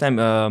 One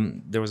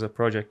time there was a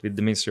project with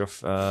the Ministry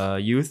of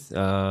Youth.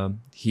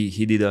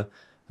 He did a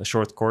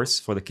short course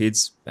for the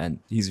kids, and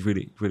he's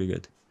really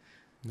good.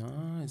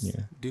 Nice,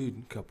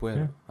 dude.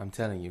 Capoeira. I'm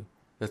telling you.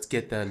 Let's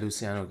get that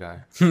Luciano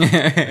guy.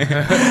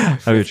 I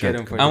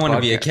want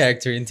to be a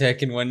character in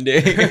Tekken one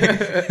day.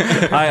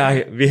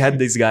 We had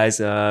these guys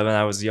when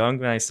I was young.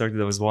 When I started,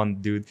 there was one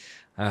dude.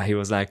 He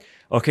was like,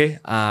 okay.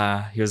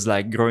 He was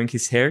like growing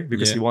his hair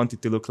because he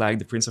wanted to look like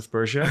the Prince of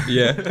Persia.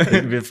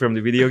 From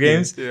the video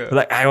games.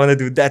 Like, I want to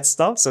do that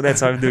stuff. So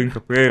that's why I'm doing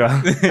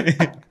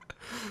capoeira.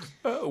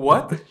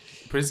 What?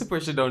 Prince of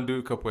Persia don't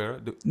do capoeira?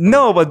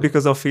 No, but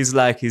because of his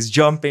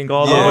jumping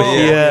all over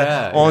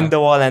here on the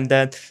wall and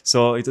that.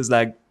 So it was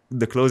like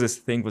the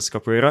closest thing was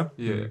capoeira.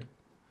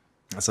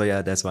 So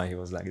that's why he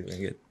was like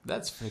doing it.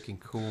 That's freaking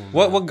cool. Man.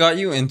 What got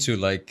you into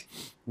like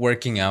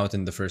working out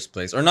in the first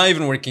place? Or not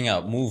even working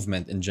out,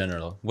 movement in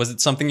general? Was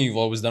it something you've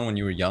always done when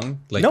you were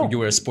young? Like you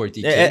were a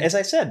sporty kid? As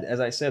I said,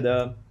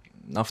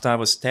 after I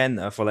was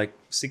 10, for like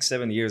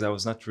 6-7 years, I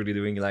was not really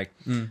doing like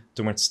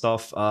too much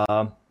stuff.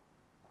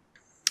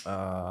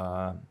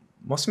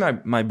 Mostly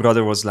my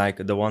brother was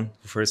like the one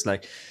who first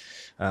like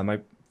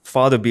my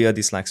father built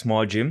this like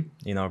small gym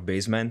in our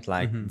basement,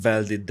 like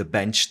welded the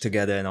bench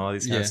together and all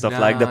this kind of stuff.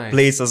 Like the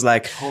place was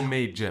like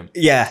homemade gym.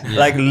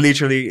 Like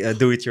literally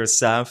do it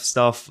yourself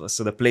stuff.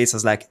 So the place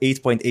was like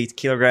 8.8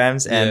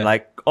 kilograms and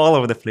like all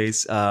over the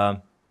place.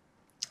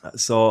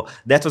 So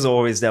that was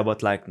always there,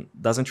 but like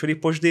doesn't really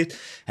push it.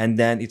 And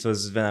then it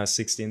was when I was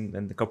 16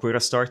 and the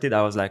capoeira started,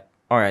 I was like,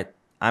 all right,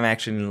 I'm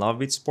actually in love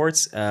with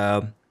sports.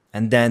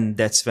 And then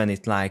that's when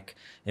it like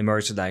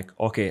emerged like,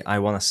 okay, I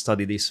want to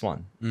study this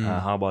one.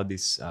 How about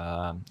this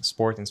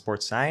sport and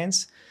sports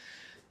science?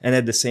 And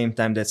at the same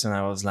time, that's when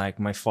I was like,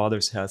 my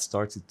father's health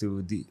started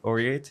to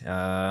deteriorate.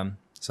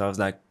 So I was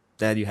like,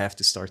 Dad, you have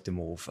to start to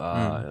move.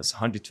 It was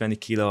 120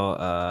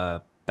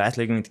 kilo, bad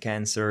ligament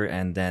cancer,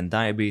 and then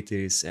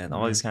diabetes and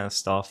all this kind of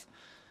stuff.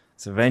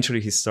 So eventually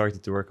he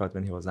started to work out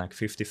when he was like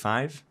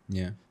 55.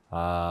 Yeah.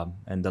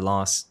 And the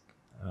last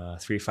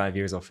 3-5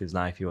 years of his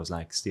life, he was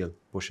like still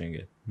pushing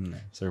it. Nice.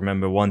 So I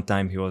remember one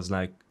time he was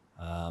like,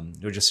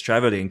 we were just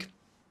traveling.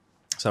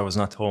 So I was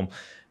not home.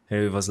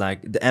 He was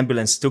like, the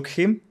ambulance took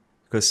him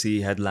because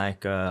he had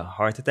like a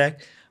heart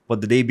attack. But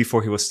the day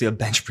before, he was still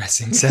bench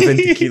pressing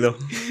 70 kilo.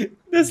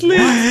 That's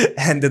lit.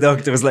 And the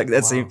doctor was like,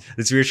 that's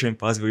virtually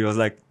impossible. He was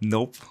like,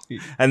 nope.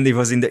 And he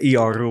was in the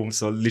ER room.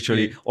 So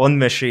literally on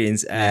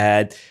machines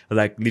and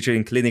like literally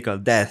in clinical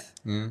death.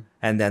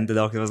 And then the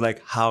doctor was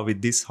like, how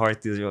with this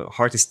heart, your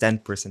heart is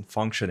 10%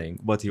 functioning.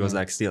 But he was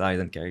like, still, I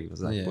don't care. He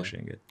was like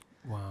pushing it.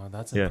 Wow,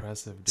 that's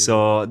impressive, dude.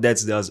 So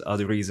that's the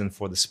other reason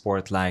for the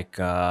sport. Like,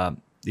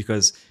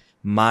 because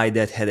my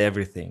dad had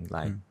everything.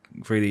 Like,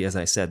 really, as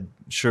I said,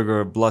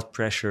 sugar, blood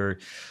pressure,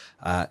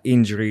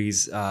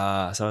 injuries. So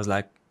I was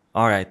like,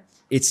 all right,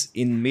 it's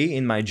in me,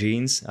 in my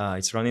genes.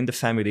 It's run in the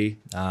family.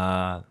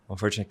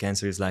 Unfortunately,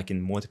 cancer is like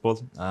in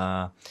multiple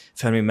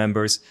family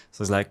members.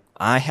 So it's like,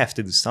 I have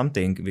to do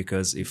something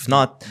because if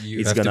not, You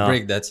it's have gonna to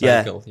break that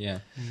cycle. Yeah.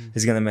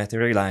 it's gonna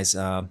materialize.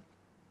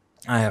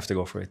 I have to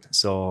go for it.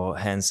 So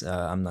hence,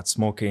 I'm not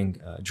smoking.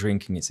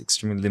 Drinking is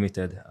extremely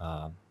limited.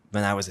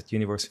 When I was at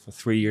university for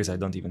 3 years, I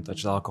don't even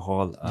touch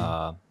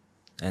alcohol.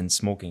 And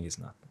smoking is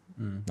not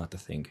a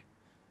thing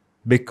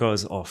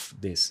because of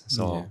this.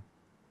 So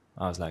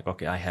I was like,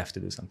 okay, I have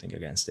to do something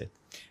against it.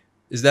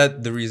 Is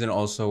that the reason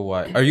also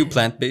why? Are you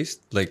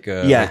plant-based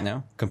right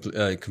now? Complete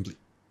 90%.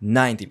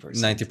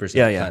 90%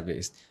 Yeah, yeah.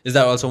 plant-based. Is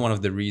that also one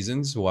of the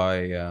reasons why?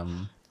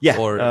 Yeah.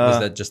 Or was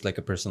that just like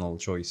a personal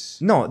choice?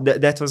 No,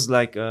 that was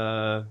like,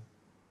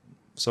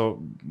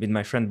 so with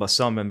my friend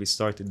Bassam, when we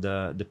started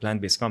the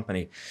plant-based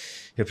company,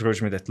 he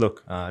approached me that,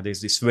 look, there's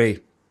this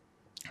way.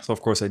 So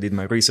of course I did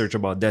my research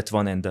about that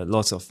one, and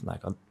lots of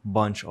like a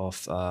bunch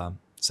of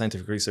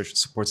scientific research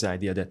supports the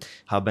idea that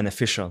how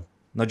beneficial,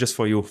 not just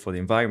for you, for the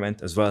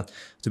environment as well,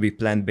 to be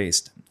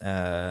plant-based,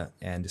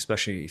 and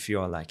especially if you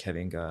are like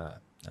having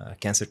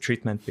cancer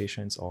treatment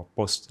patients or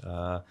post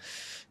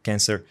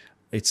cancer,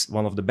 it's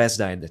one of the best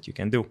diet that you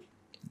can do.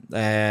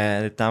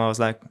 And at the time I was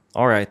like,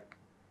 all right,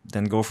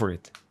 then go for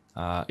it.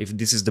 If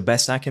this is the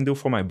best I can do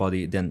for my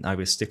body, then I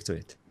will stick to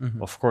it.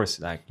 Of course,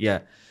 like,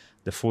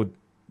 the food,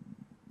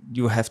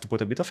 you have to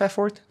put a bit of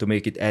effort to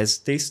make it as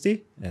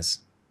tasty as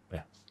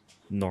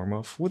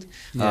normal food.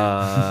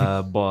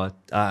 But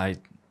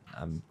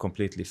I'm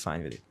completely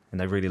fine with it,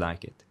 and I really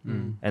like it.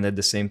 And at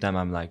the same time,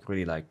 I'm like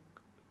really like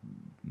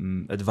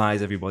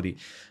advise everybody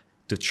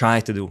to try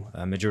to do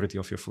a majority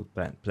of your food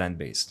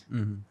plant-based.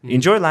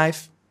 Enjoy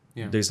life.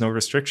 There's no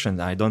restriction.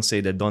 I don't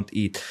say that don't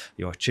eat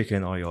your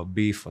chicken or your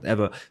beef,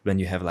 whatever, when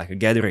you have like a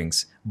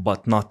gatherings,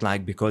 but not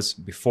like, because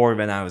before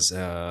when I was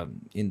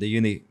in the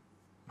uni,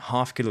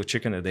 half kilo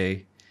chicken a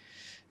day,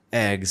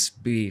 eggs,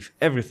 beef,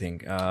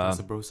 everything. That's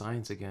a bro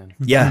science again.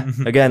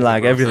 Again,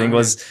 like everything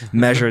was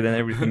measured and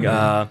everything.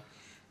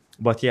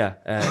 But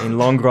in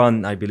long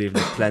run, I believe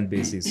that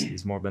plant-based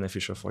is more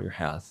beneficial for your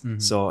health.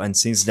 So, and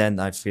since then,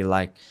 I feel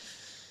like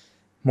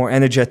more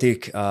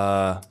energetic.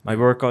 My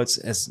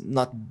workouts has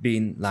not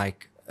been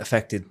like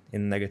affected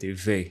in a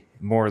negative way.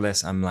 More or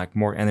less, I'm like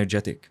more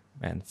energetic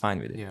and fine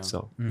with it.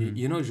 So,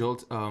 you know,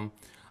 Zsolt,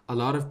 a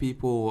lot of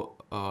people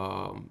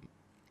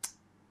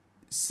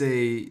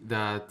say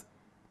that,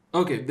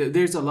 okay,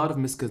 there's a lot of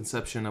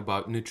misconception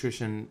about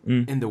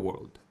nutrition in the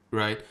world,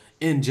 right?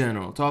 In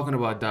general, talking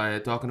about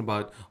diet, talking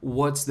about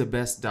what's the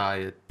best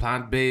diet,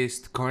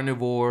 plant-based,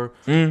 carnivore,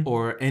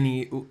 or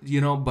any,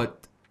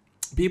 but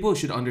people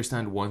should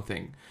understand one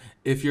thing.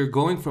 If you're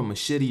going from a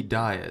shitty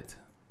diet,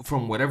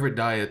 from whatever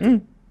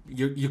diet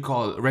you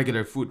call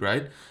regular food,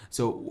 right?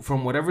 So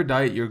from whatever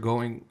diet you're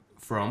going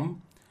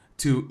from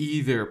to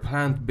either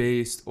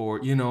plant-based or,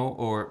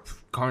 or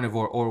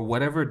carnivore or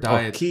whatever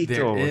diet keto,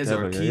 there is,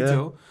 whatever, or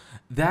keto,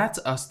 that's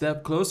a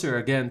step closer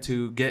again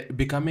to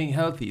becoming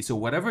healthy. So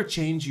whatever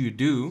change you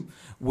do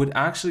would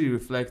actually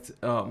reflect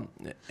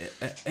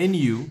in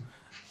you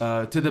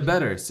to the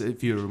better. So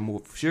if you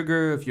remove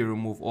sugar, if you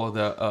remove all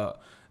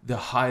the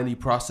highly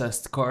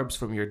processed carbs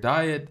from your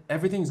diet,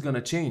 everything's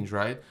gonna change,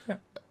 right?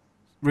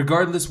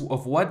 Regardless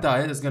of what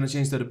diet, is gonna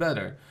change to the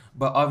better.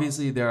 But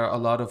obviously, there are a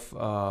lot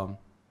of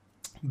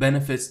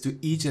benefits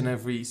to each and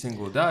every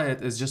single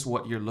diet. Is just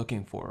what you're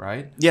looking for,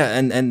 right?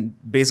 And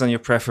based on your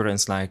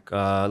preference, like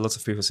lots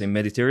of people say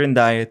Mediterranean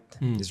diet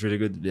is really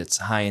good. It's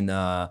high in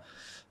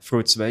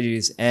fruits,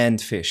 veggies, and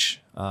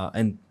fish,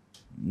 and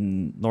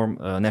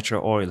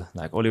natural oil,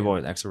 like olive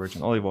oil, extra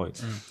virgin olive oil.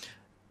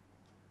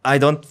 I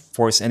don't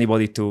force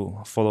anybody to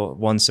follow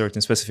one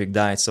certain specific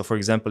diet. So for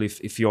example,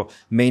 if your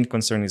main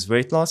concern is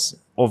weight loss,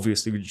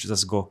 obviously you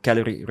just go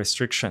calorie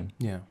restriction.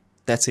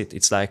 That's it.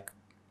 It's like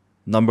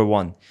number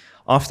one.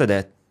 After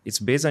that, it's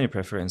based on your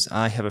preference.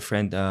 I have a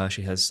friend,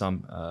 she has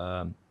some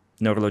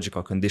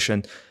neurological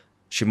condition.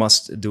 She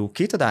must do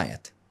keto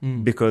diet.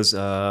 because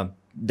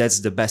that's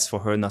the best for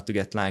her not to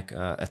get like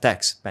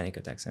attacks, panic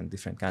attacks, and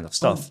different kind of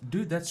stuff. Oh,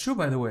 dude, that's true,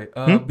 by the way.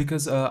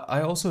 Because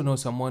I also know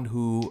someone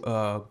who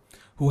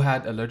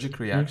had allergic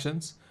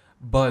reactions,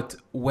 but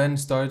when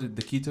started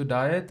the keto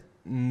diet,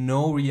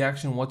 no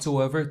reaction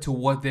whatsoever to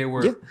what they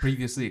were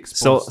previously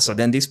exposed. So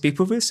then these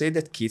people will say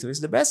that keto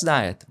is the best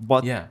diet,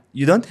 but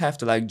you don't have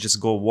to like just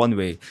go one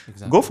way.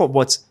 Exactly. Go for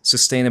what's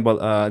sustainable.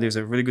 There's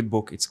a really good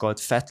book. It's called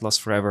Fat Loss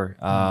Forever.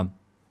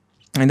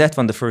 And that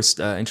one, the first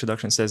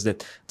introduction says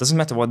that doesn't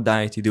matter what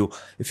diet you do.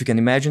 If you can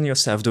imagine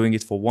yourself doing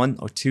it for 1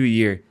 or 2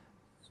 years,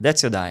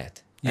 that's your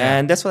diet. Yeah.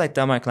 And that's what I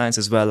tell my clients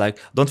as well. Like,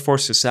 don't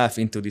force yourself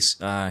into this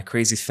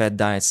crazy fat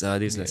diets.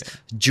 There's like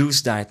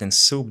juice diet and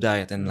soup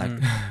diet, and like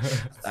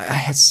I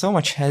had so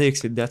much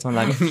headaches with that one.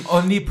 Like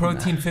only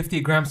protein 50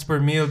 grams per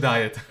meal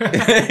diet.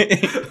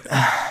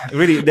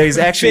 Really, there is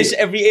actually fish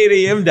every 8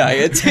 a.m.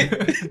 diet.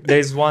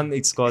 There's one.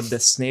 It's called the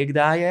snake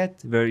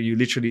diet, where you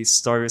literally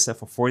starve yourself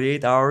for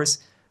 48 hours.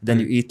 Then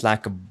you eat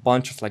like a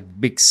bunch of like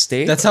big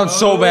steak. That sounds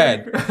so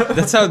bad.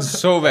 That sounds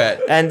so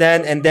bad. And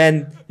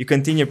then you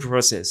continue the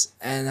process.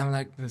 And I'm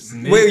like,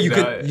 wait,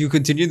 you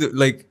continue to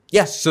like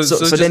So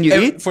just then you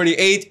eat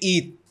 48,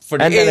 eat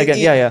 48, and then again,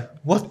 eat.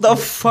 What the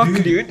fuck,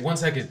 dude? 1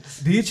 second.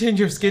 Do you change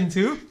your skin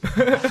too?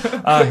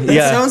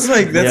 That sounds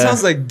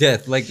like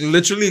death. Like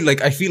literally,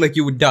 like I feel like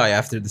you would die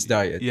after this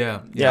diet.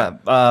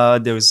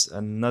 There's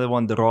another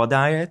one, the raw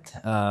diet,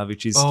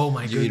 which is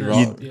my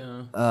goodness.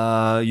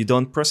 You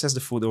don't process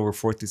the food over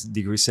 40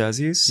 degrees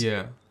Celsius.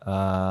 It's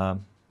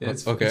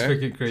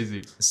freaking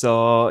crazy.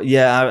 So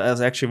I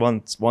was actually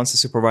once a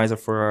supervisor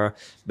for a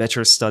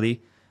bachelor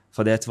study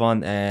for that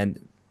one, and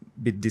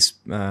with this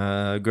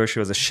girl, she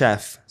was a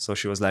chef, so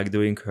she was like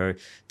doing her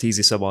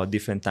thesis about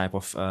different type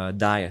of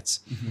diets,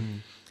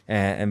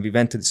 and we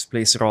went to this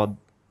place called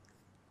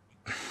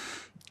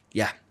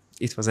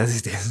it was as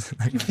it is.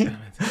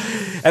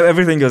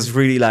 Everything was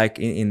really like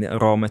in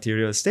raw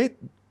material state.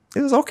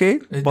 It was okay,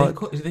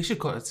 but they should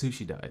call it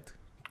sushi diet.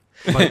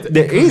 But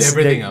there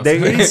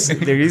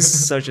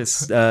is such a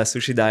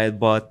sushi diet,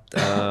 but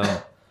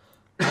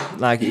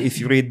like if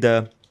you read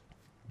the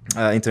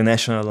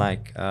international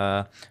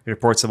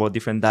reports about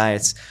different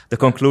diets, the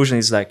conclusion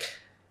is like,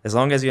 as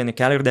long as you're in a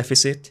calorie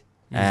deficit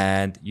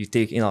and you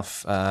take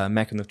enough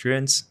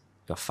macronutrients,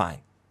 you're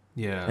fine.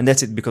 Yeah. And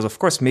that's it, because of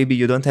course maybe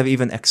you don't have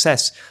even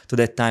access to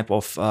that type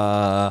of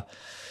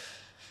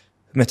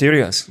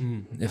materials.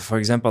 For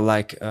example,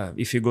 like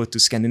if you go to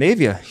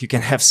Scandinavia, you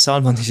can have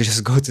salmon. You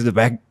just go to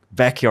the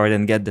backyard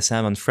and get the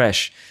salmon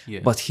fresh.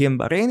 But here in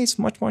Bahrain, it's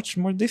much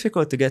more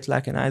difficult to get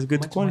like a nice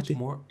good quality. Much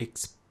more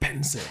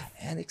expensive.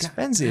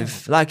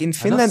 Like in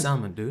Finland, I love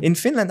salmon, dude. In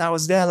Finland, I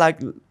was there like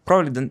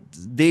probably the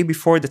day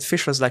before that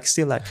fish was like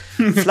still like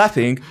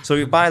flapping. So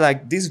you buy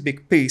like this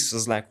big piece,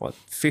 was like what,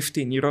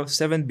 15 euro,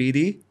 7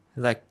 BD,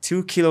 like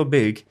 2 kilo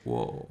big.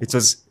 Whoa. It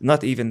was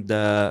not even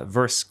the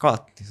worst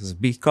cut. It was a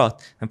big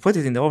cut, and put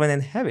it in the oven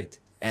and have it.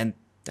 And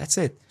that's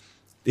it.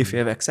 If you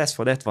have access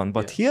for that one.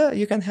 But here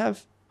you can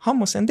have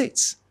hummus and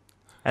dates.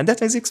 And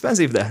that is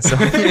expensive there. So.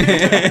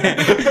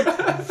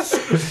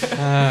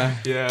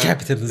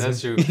 Capitalism.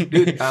 That's true.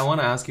 Dude, I want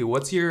to ask you,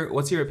 what's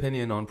your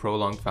opinion on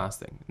prolonged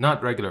fasting?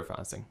 Not regular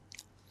fasting.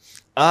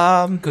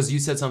 Because you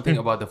said something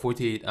about the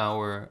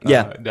 48-hour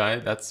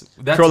diet. That's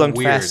prolonged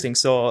weird. fasting.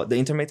 So the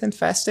intermittent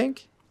fasting?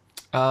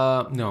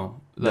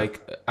 No,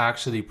 like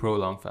actually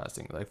prolonged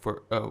fasting, like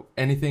for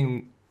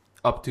anything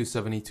up to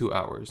 72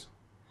 hours.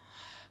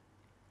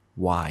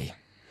 Why?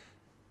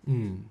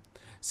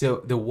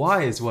 So the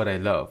why is what I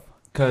love,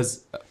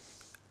 because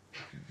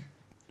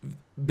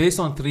based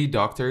on 3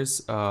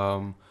 doctors,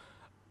 the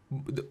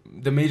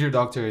major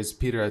doctor is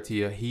Peter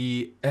Attia.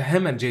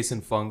 Him and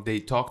Jason Fung, they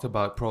talked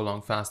about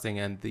prolonged fasting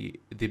and the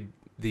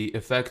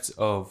effects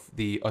of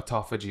the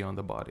autophagy on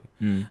the body,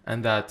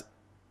 and that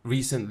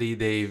recently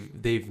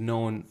they've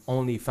known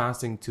only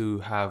fasting to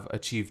have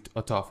achieved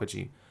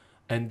autophagy,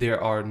 and there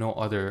are no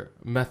other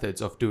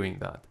methods of doing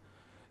that.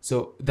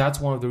 So that's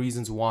one of the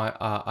reasons why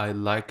I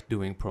like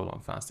doing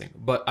prolonged fasting.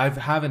 But I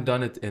haven't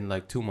done it in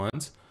like 2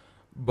 months,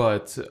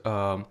 but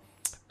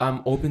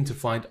I'm open to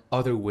find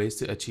other ways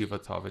to achieve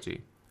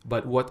autophagy.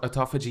 But what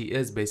autophagy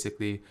is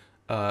basically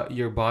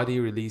your body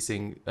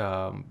releasing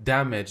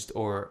damaged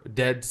or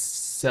dead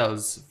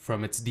cells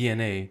from its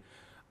DNA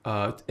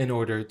in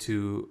order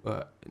to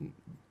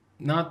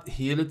not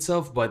heal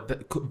itself,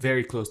 but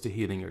very close to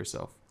healing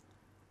yourself.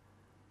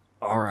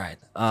 All right.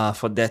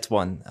 For that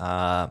one,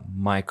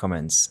 my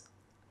comments.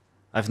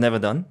 I've never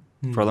done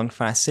prolonged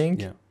fasting.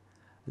 Yeah.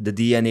 The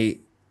DNA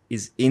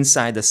is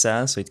inside the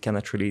cell, so it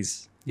cannot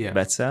release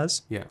bad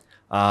cells. Yeah.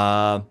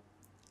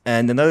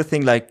 And another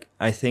thing, like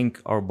I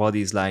think our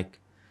body is like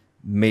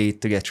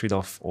made to get rid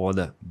of all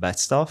the bad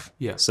stuff.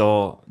 Yeah.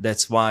 So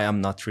that's why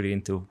I'm not really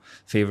into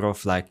favor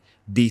of like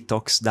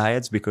detox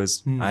diets,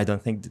 because I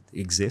don't think that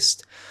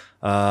exist.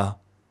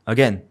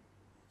 Again,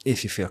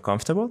 if you feel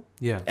comfortable,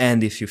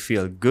 and if you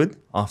feel good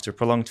after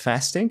prolonged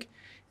fasting,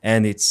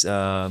 and it's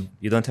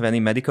you don't have any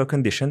medical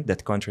condition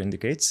that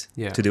contraindicates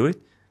to do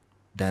it,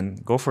 then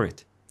go for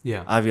it.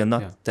 Yeah. I will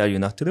not tell you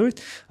not to do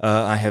it.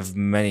 I have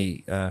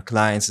many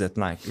clients that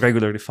like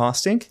regularly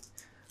fasting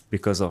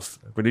because of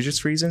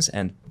religious reasons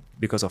and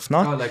because of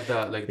not. Oh,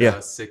 like Yeah.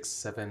 the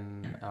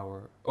 6-7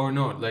 hour, or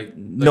no, like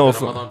No, the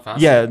Ramadan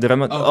fast. yeah, the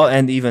Ramadan, Oh, okay.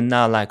 and even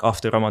now, like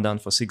after Ramadan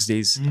for 6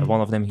 days,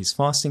 one of them he's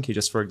fasting. He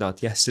just worked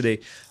out yesterday.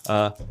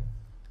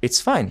 It's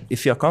fine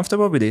if you're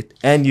comfortable with it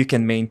and you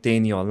can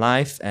maintain your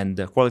life and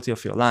the quality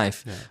of your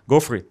life. Yeah. Go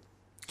for it.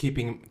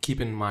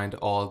 Keep in mind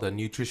all the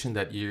nutrition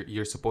that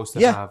you're supposed to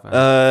Yeah, have.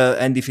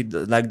 and if it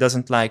like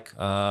doesn't like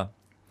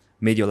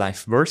made your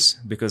life worse,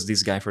 because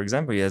this guy, for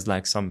example, he has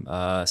like some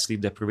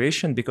sleep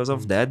deprivation because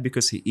of that,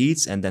 because he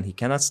eats and then he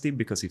cannot sleep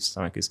because his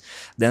stomach is.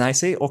 Then I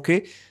say,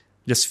 okay,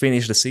 just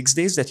finish the 6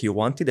 days that you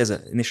wanted as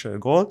an initial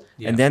goal,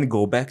 and then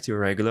go back to your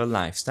regular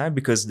lifestyle,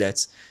 because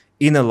that's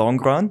in the long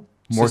run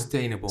more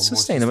sustainable.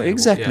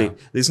 Exactly.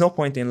 Yeah. There's no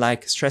point in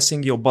like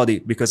stressing your body,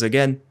 because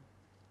again,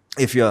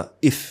 if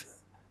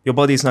your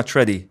body is not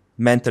ready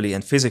mentally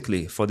and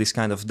physically for this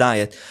kind of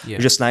diet, you're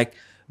just like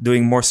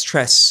doing more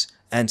stress,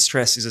 and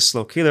stress is a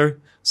slow killer.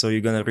 So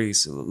you're gonna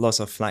release lots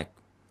of like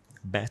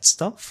bad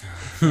stuff,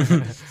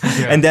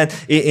 and then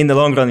in the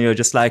long run, you're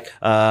just like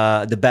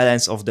the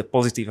balance of the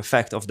positive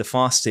effect of the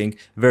fasting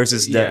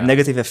versus the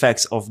negative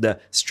effects of the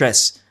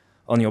stress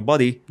on your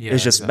body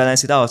is just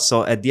balance it out.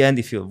 So at the end,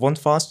 if you won't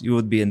fast, you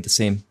would be in the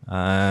same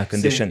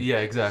condition.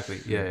 Exactly.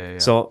 Yeah.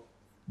 So,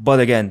 but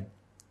again,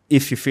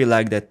 if you feel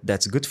like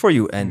that's good for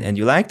you and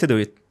you like to do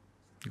it,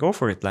 go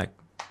for it. Like,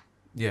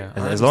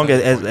 as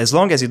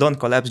long as you don't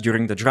collapse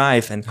during the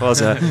drive and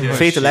cause a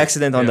fatal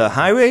accident on the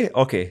highway,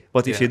 okay.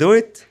 But if you do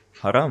it,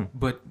 haram.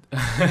 But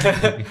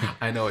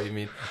I know what you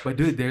mean. But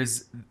dude,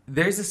 there's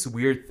this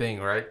weird thing,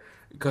 right?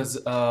 Because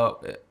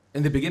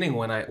in the beginning,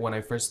 when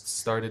I first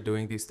started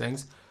doing these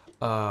things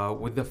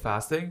with the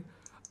fasting,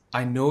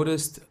 I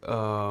noticed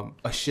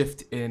a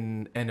shift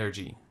in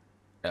energy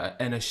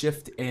and a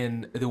shift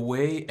in the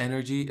way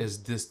energy is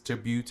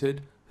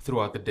distributed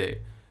throughout the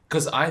day.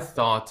 Because I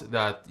thought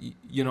that,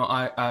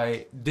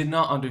 I did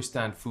not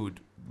understand food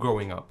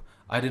growing up.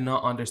 I did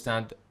not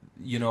understand,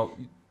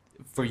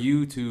 for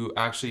you to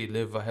actually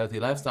live a healthy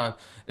lifestyle,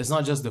 it's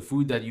not just the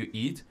food that you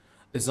eat.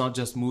 It's not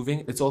just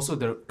moving. It's also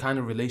the kind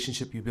of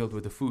relationship you build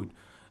with the food.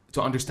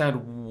 To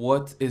understand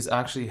what is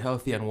actually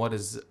healthy and what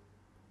is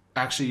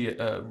actually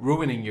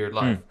ruining your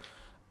life.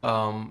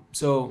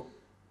 So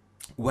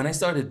when I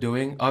started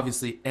doing,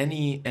 obviously,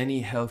 any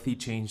healthy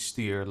change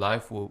to your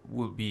life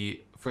will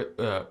be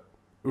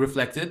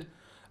reflected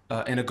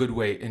in a good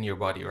way in your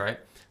body, right?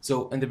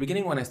 So in the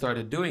beginning, when I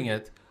started doing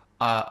it,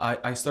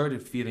 I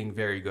started feeling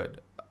very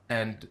good.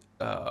 And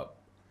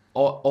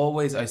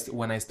always,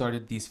 when I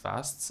started these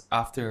fasts,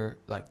 after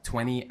like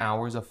 20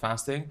 hours of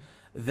fasting,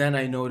 then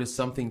I noticed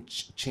something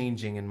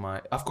changing in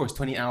my... Of course,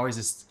 20 hours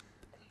is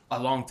a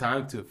long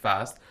time to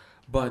fast.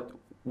 But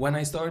when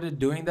I started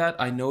doing that,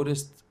 I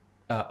noticed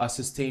a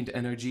sustained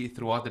energy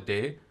throughout the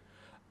day.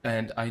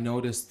 And I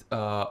noticed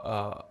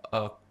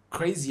a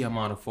crazy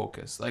amount of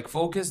focus, like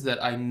focus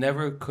that I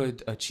never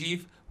could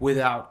achieve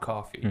without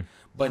coffee.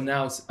 But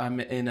now I'm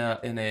in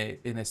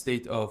a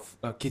state of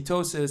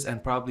ketosis,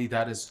 and probably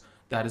that is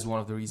one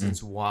of the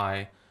reasons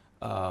why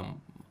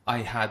I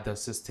had the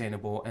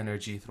sustainable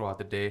energy throughout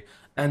the day.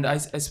 And I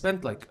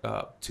spent like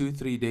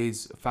 2-3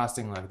 days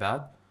fasting like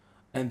that,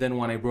 and then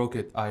when I broke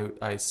it,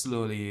 I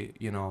slowly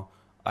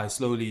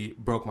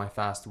broke my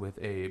fast with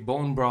a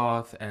bone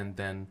broth, and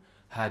then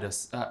had a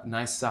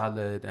nice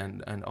salad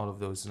and all of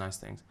those nice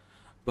things.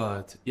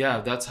 But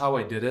yeah, that's how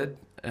I did it.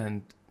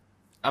 And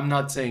I'm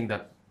not saying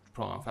that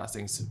prolonged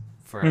fasting is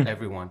for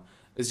everyone.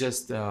 It's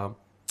just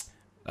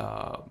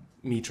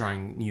me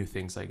trying new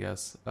things, I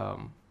guess.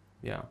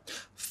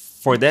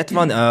 For that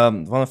one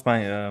of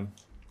my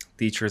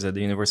teachers at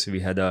the university,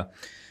 we had a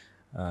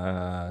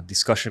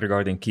discussion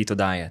regarding keto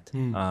diet.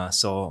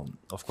 So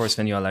of course,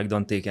 when you are like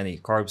don't take any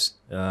carbs,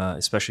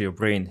 especially your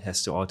brain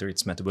has to alter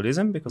its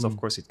metabolism, because of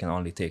course it can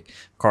only take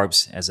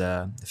carbs as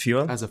a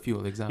fuel.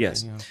 Exactly.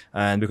 Yes.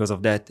 And because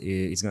of that,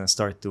 it's going to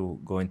start to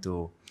go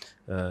into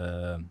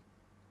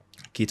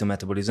keto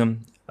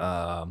metabolism.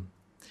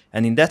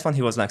 And in that one,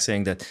 he was like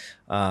saying that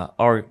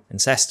our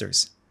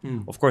ancestors,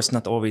 of course,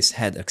 not always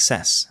had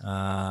access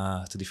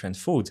to different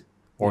food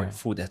or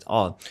food at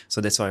all. So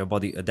that's why our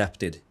body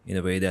adapted in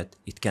a way that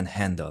it can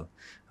handle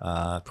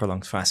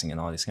prolonged fasting and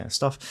all this kind of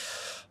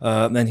stuff.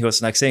 And he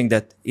was like saying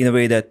that in a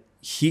way that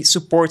he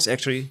supports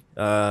actually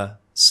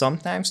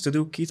sometimes to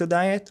do keto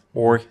diet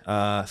or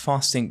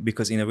fasting,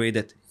 because in a way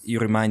that you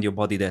remind your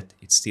body that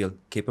it's still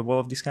capable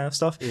of this kind of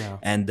stuff.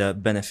 And the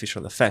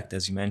beneficial effect,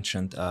 as you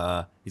mentioned,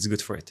 is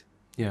good for it.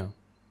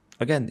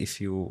 Again, if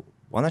you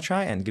want to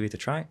try and give it a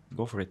try,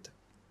 go for it.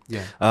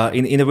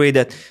 In a way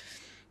that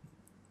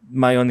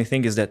my only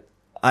thing is that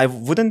I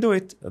wouldn't do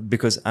it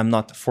because I'm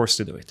not forced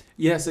to do it.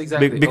 Yes,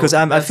 exactly. Because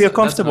I feel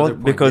comfortable,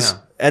 because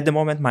at the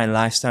moment my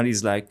lifestyle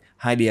is like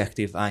highly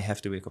active. I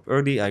have to wake up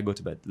early. I go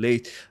to bed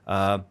late.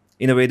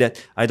 In a way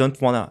that I don't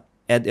want to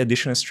add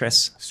additional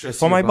stress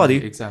for my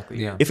body.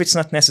 Exactly. If it's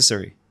not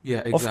necessary. Yeah,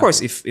 exactly. Of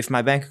course, if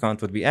my bank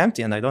account would be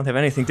empty and I don't have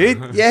anything to eat,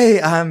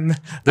 yay, I'm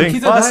doing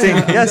keto fasting.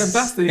 diet, I'm Yes,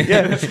 fasting.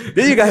 yeah.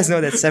 Did you guys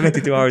know that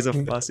 72 hours of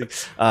fasting?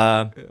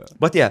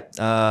 But yeah,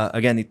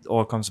 again, it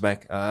all comes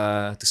back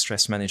to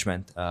stress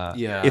management.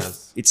 Yes. If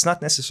it's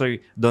not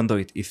necessary, don't do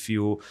it. If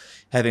you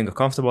having a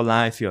comfortable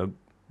life,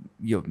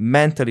 you're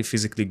mentally,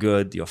 physically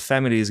good, your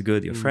family is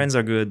good, your friends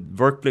are good,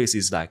 workplace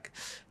is like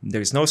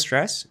there's no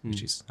stress,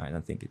 which is I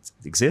don't think it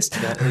exists.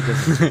 It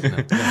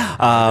doesn't.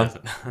 No,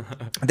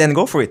 Then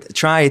go for it,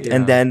 try it,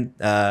 and Yeah. then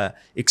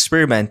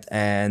experiment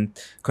and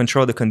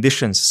control the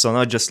conditions. So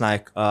not just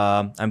like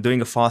I'm doing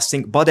a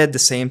fasting, but at the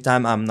same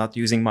time I'm not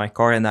using my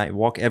car and I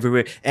walk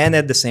everywhere, and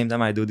at the same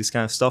time I do this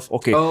kind of stuff.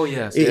 Okay. Oh,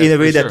 yes, In yes, a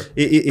way for that sure.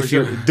 if For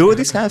you sure. do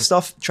this kind of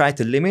stuff, try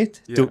to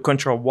limit to Yeah.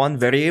 control one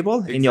variable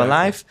in your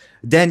Exactly. life.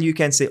 Then you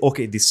can say,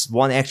 okay, this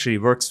one actually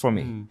works for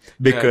me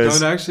because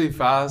don't actually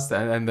fast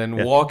and then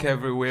walk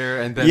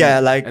everywhere and then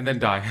and then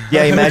die.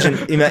 yeah,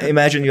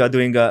 imagine you are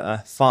doing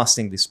a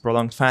fasting, this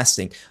prolonged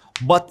fasting,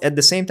 but at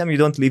the same time you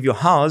don't leave your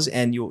house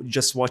and you're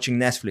just watching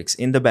Netflix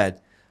in the bed.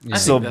 I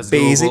So think that's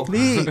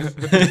basically,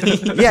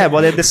 yeah,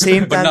 but at the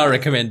same But time, not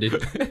recommended.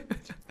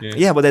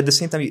 yeah, but at the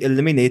same time you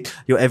eliminate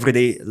your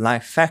everyday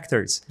life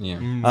factors. Yeah.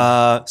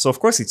 So of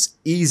course it's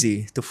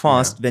easy to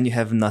fast when you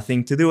have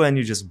nothing to do and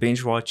you just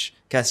binge watch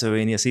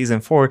Castlevania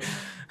season 4,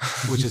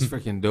 Which is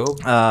freaking dope.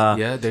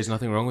 Yeah, there's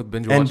nothing wrong with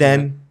binge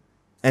watching.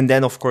 and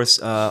then of course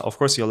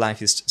your life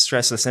is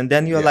stressless, and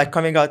then you're like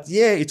coming out,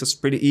 yeah, it was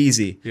pretty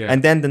easy. Yeah.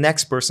 And then the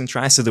next person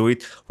tries to do it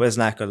who has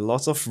like a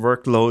lot of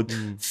workload,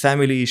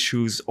 family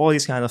issues, all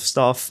this kind of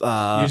stuff.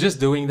 You're just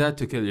doing that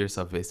to kill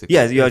yourself, basically.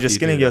 Yeah, you are if just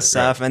do killing that,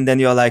 yourself, right. and then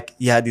you're like,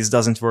 yeah, this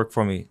doesn't work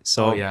for me.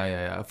 So Oh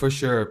yeah. For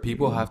sure,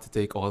 people have to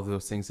take all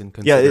those things in Yeah,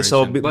 consideration.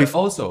 so but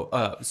also,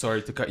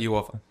 sorry to cut you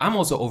off. I'm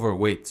also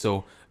overweight,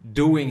 so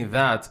doing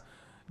that,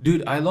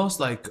 dude, I lost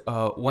like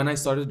when I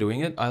started doing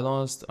it, I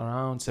lost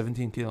around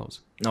 17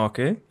 kilos.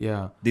 okay,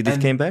 Yeah. did it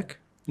came back?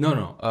 No.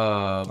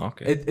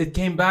 Okay. It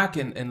came back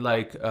in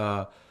like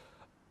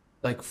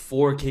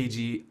 4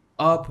 kg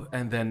up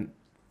and then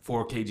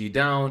 4 kg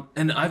down,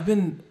 and I've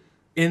been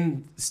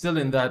still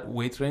in that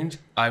weight range.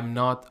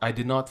 I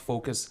did not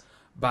focus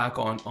back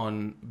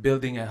on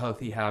building a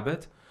healthy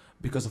habit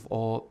because of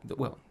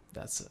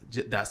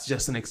that's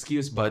just an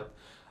excuse, but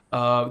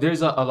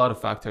there's a lot of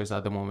factors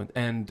at the moment,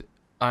 and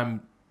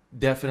I'm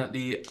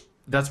definitely,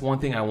 that's one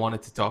thing I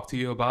wanted to talk to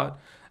you about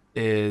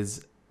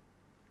is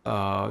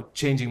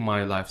changing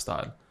my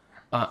lifestyle,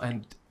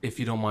 and if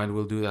you don't mind,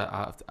 we'll do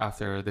that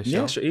after the show.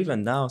 Yeah, sure,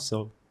 even now.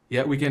 So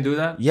Yeah, we can do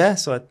that. yeah,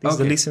 so at least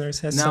the Okay. listeners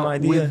has Now, some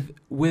idea.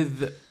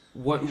 with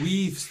what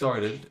we've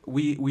started,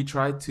 we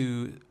tried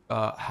to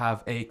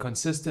have a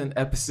consistent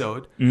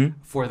episode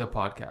for the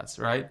podcast,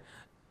 right?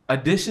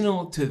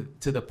 Additional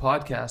to the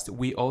podcast,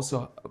 we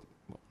also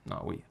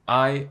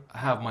I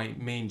have my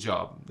main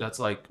job that's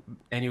like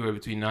anywhere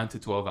between 9 to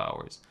 12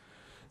 hours.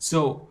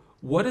 So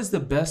what is the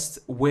best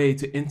way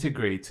to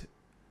integrate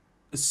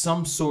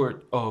some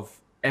sort of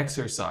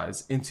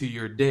exercise into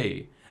your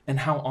day, and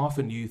how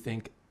often do you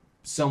think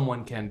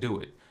someone can do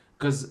it?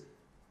 Because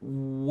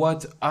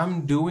what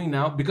I'm doing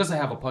now, because I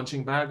have a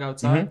punching bag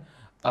outside,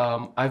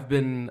 I've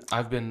been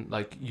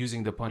like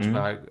using the punch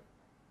bag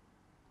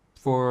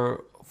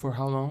for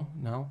how long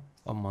now?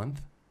 A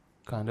month,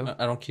 kind of.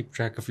 I don't keep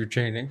track of your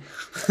training.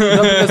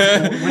 No,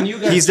 because when you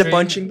guys He's the train-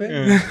 punching bag.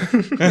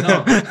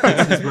 No,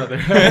 that's his brother.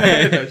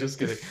 No, just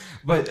kidding.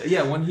 But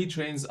yeah, when he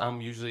trains, I'm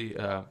usually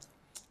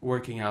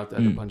working out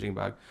at the punching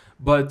bag.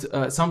 But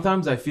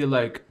sometimes I feel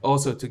like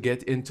also to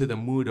get into the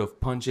mood of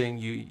punching,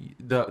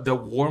 the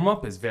warm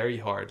up is very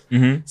hard.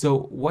 So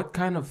what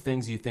kind of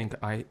things you think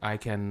I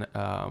can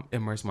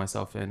immerse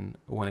myself in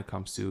when it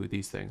comes to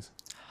these things?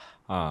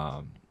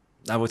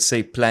 I would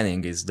say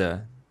planning is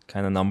the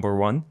kind of number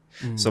one.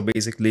 So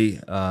basically,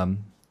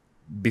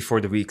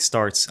 before the week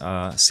starts,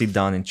 sit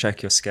down and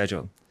check your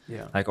schedule.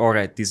 Yeah. Like, all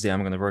right, this day I'm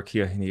going to work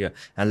here and here.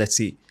 And let's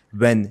see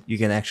when you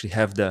can actually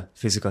have the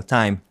physical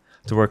time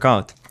to work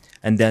out,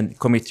 and then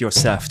commit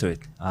yourself to it.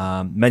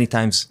 Many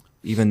times,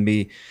 even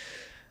me,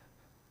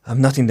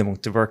 I'm not in the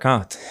mood to work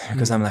out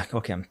because I'm like,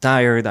 okay, I'm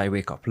tired. I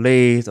wake up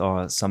late,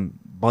 or some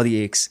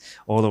body aches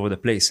all over the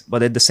place.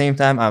 But at the same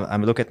time, I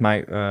look at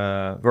my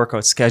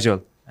workout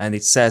schedule, and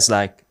it says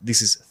like,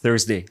 this is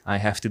Thursday. I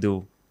have to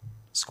do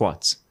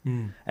squats.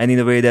 And in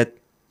a way that,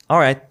 all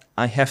right,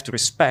 I have to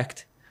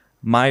respect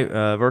my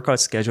workout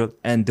schedule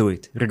and do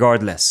it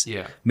regardless.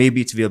 Yeah.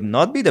 Maybe it will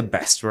not be the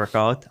best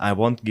workout. I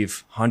won't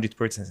give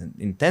 100%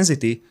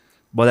 intensity,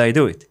 but I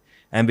do it.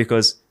 And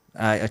because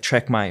I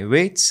track my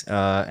weights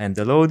and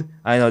the load,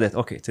 I know that,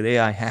 okay, today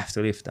I have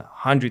to lift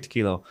 100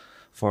 kilo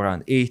for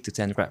around 8 to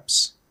 10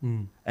 reps.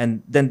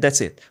 And then that's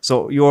it.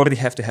 So you already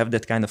have to have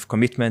that kind of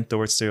commitment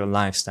towards your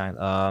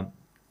lifestyle.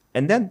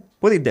 And then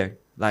put it there.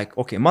 Like,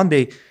 okay,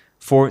 Monday,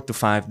 4 to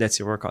 5, that's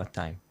your workout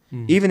time.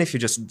 Even if you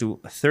just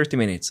do 30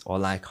 minutes or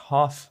like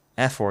half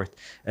effort,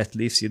 at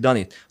least you've done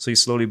it. So you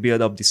slowly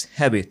build up this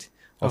habit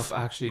of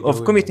actually of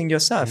doing committing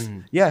yourself.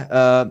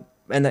 Yeah.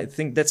 And I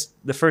think that's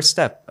the first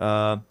step.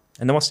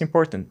 And the most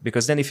important,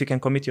 because then if you can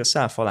commit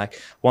yourself for like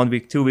 1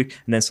 week, 2 weeks,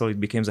 and then so it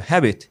becomes a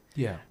habit.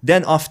 Yeah.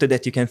 Then after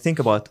that, you can think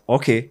about,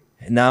 okay,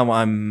 now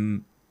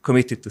I'm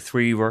committed to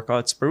 3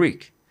 workouts per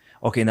week.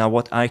 Okay, now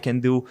what I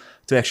can do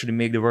to actually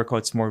make the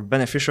workouts more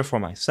beneficial for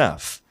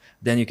myself.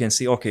 Then you can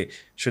see, okay,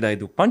 should I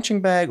do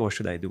punching bag, or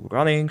should I do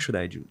running? Should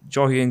I do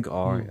jogging,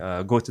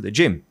 or go to the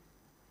gym?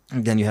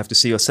 And then you have to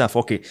see yourself,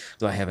 okay,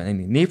 do I have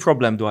any knee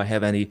problem? Do I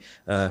have any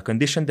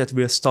condition that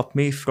will stop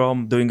me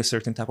from doing a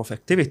certain type of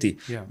activity?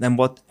 Yeah. Then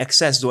what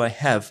access do I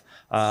have?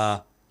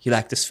 You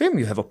like to swim,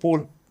 you have a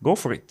pool, go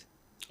for it.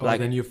 Or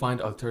then you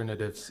find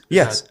alternatives.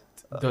 Yes.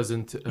 That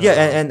doesn't.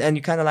 And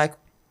you kind of like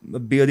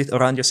build it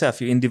around yourself.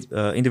 You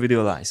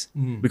individualize.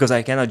 Because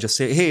I cannot just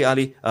say, hey,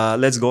 Ali,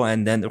 let's go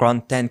and then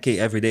run 10K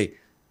every day.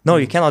 No,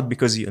 you cannot,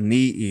 because your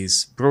knee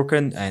is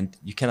broken and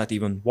you cannot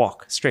even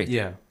walk straight.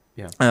 Yeah.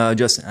 Yeah.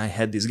 I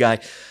had this guy,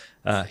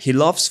 he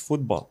loves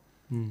football,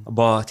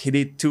 but he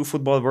did 2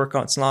 football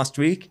workouts last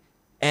week,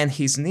 and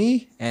his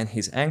knee and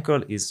his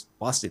ankle is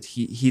busted.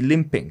 He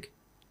limping.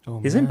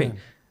 Oh, He's man. limping.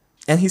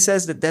 And he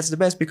says that that's the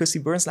best because he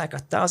burns like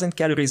 1,000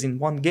 calories in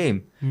one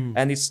game.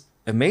 And it's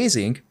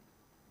amazing.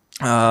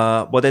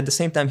 But at the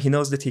same time, he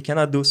knows that he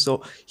cannot do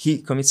so. He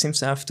commits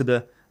himself to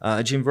the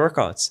gym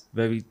workouts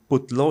where we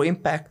put low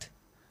impact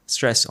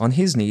stress on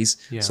his knees,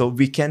 so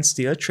we can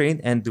still train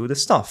and do the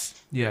stuff.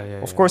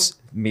 Of course,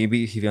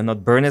 maybe he will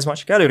not burn as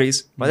much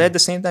calories, but at the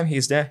same time,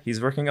 he's there, he's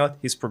working out,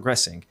 he's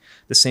progressing.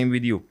 The same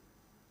with you.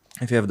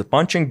 If you have the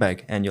punching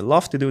bag and you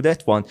love to do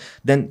that one,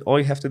 then all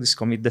you have to do is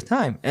commit the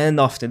time. And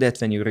after that,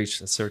 when you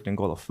reach a certain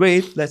goal of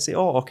weight, let's say,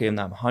 oh, okay,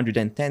 now I'm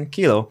 110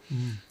 kilo,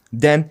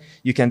 then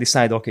you can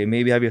decide, okay,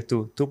 maybe I will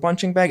do 2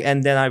 punching bag,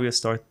 and then I will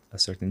start a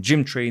certain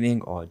gym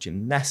training or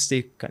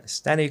gymnastic,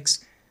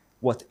 calisthenics,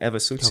 whatever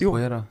suits you.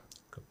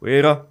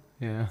 Capoeira.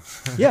 Yeah.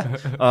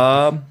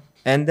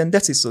 And then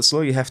that's it. So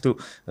slowly you have to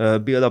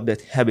build up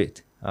that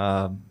habit.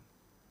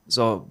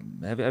 So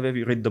have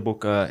you read the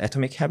book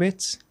Atomic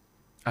Habits?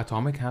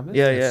 Atomic Habits?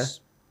 Yeah.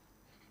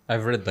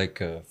 I've read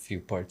like a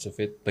few parts of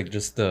it, like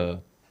just the.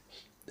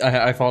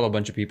 I follow a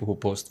bunch of people who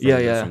post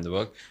from the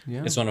book.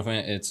 Yeah. It's one of my.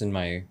 It's in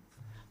my.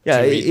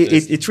 Yeah, to read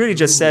list. it really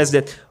just says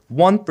that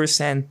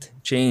 1%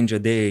 change a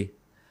day.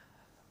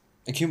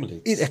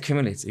 Accumulates. It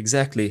accumulates,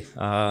 exactly.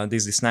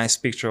 There's this nice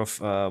picture of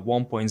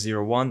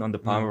 1.01 on the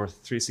power of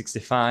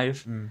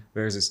 365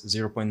 versus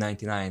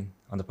 0.99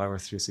 on the power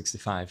of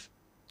 365.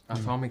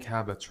 Atomic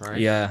Habits, right?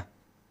 Yeah.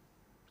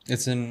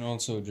 It's in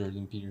also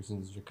Jordan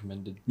Peterson's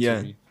recommended. Yeah.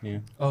 Series. Yeah.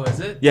 Oh, is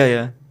it?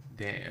 Yeah.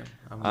 Damn.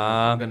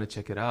 I'm gonna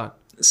check it out.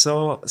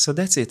 So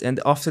that's it. And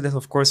after that,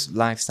 of course,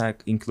 lifestyle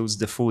includes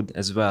the food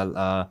as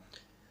well.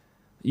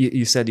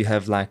 You said you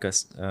have like a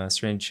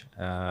strange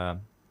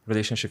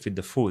relationship with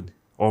the food,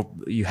 or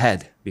you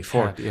had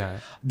before. Yeah.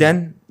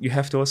 Then you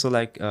have to also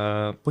like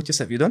put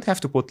yourself. You don't have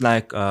to put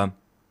like a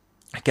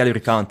calorie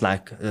count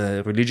like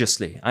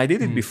religiously. I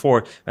did it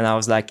before when I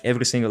was like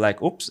every single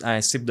like, oops, I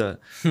sipped a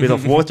bit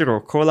of water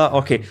or cola.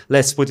 Okay,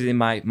 let's put it in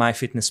my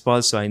fitness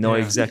pal so I know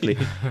exactly.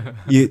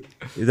 You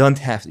don't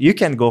have. You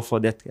can go for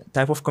that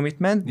type of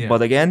commitment,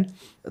 but again,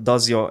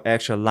 does your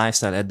actual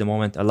lifestyle at the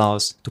moment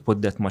allows to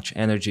put that much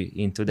energy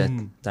into that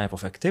type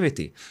of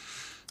activity?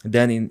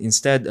 Then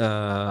instead,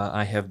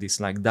 I have this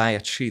like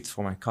diet sheet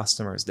for my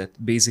customers that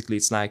basically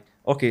it's like,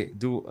 okay,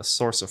 do a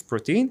source of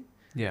protein.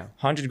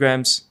 100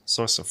 grams,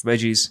 source of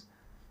veggies,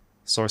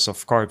 source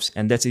of carbs,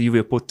 and that's it. You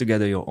will put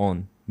together your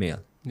own meal.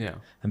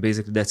 And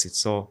basically that's it.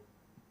 So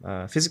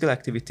physical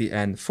activity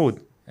and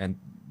food, and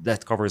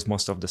that covers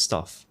most of the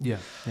stuff.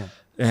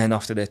 And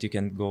after that, you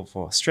can go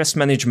for stress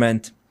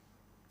management,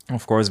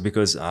 of course,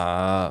 because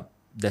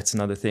that's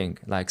another thing.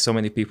 Like so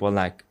many people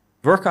like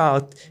work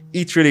out,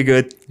 eat really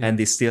good, and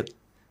they still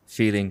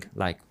feeling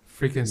like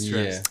freaking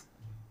stressed.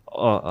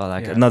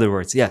 In other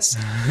words, yes.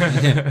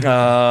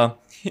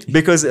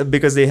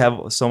 because they have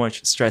so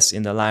much stress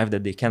in their life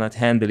that they cannot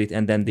handle it,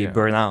 and then they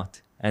burn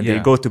out and they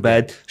go to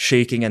bed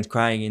shaking and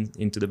crying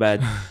into the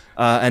bed,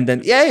 and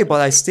then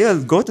but I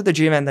still go to the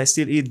gym and I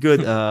still eat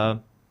good.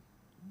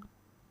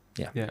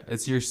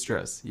 It's your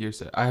stress.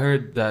 I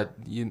heard that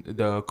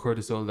the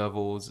cortisol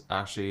levels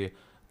actually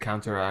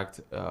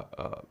counteract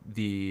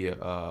the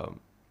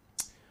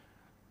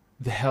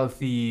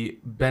healthy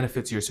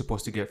benefits you're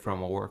supposed to get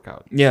from a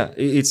workout.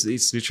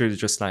 It's literally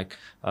just like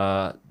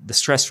the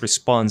stress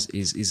response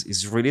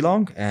is really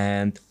long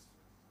and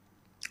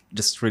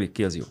just really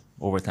kills you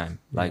over time.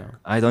 Like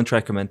I don't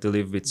recommend to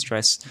live with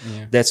stress.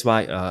 That's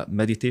why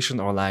meditation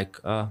or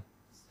like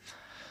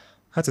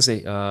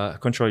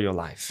control your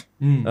life.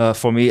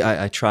 For me,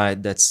 I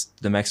tried. That's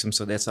the maximum.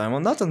 So that's why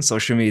I'm not on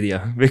social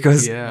media,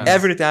 because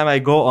every time I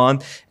go on,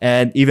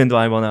 and even though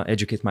I want to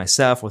educate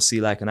myself or see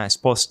like a nice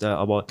post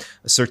about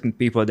certain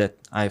people that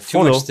I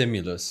follow. Too much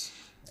stimulus.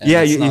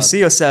 You see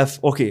yourself,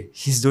 okay,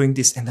 he's doing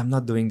this and I'm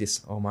not doing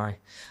this. Oh my,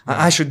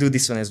 I should do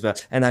this one as well.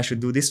 And I should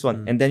do this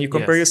one. And then you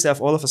compare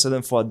yourself all of a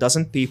sudden for a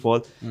dozen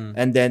people.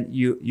 And then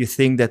you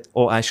think that,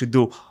 oh, I should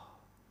do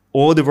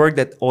all the work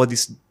that all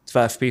these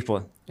 12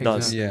 people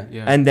does. Exactly.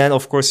 Yeah. And then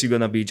of course you're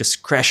gonna be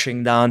just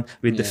crashing down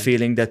with the Yeah.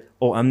 feeling that,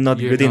 oh, I'm not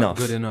You're good not enough.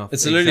 Good enough.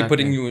 It's literally Exactly.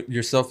 putting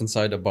yourself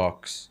inside a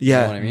box. Yeah.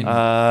 You know what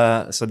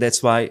I mean? So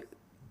that's why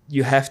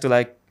you have to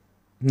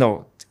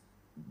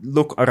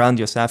look around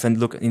yourself and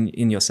look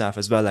in yourself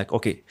as well. Like,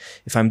 okay,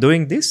 if I'm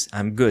doing this,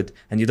 I'm good.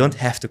 And you don't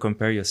have to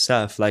compare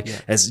yourself. Like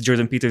as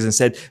Jordan Peterson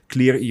said,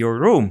 clear your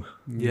room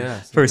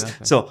Yes. first.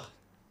 Exactly. So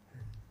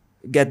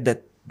get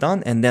that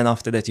done, and then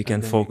after that you can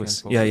then you can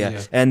focus. focus, Yeah.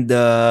 yeah. And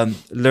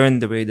learn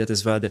the way that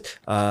as well that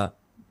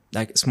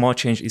like small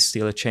change is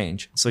still a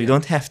change. So you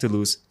don't have to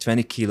lose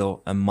 20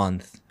 kilo a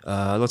month.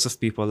 Lots of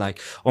people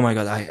like, oh my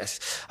God,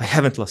 I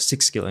haven't lost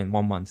 6 kilo in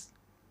 1 month.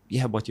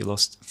 Yeah, but you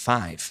lost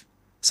 5.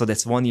 So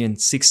that's 1 year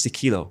and 60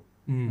 kilo.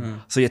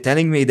 So you're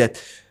telling me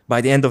that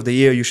by the end of the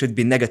year, you should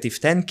be negative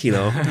 10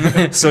 kilo.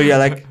 So you're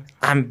like,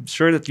 I'm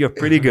sure that you're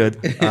pretty good.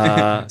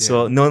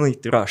 So no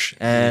need to rush.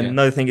 And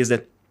another thing is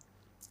that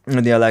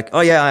they're like,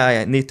 oh yeah,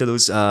 I need to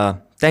lose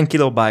 10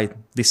 kilo by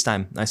this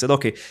time. I said,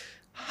 okay,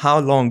 how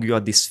long you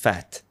are this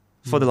fat?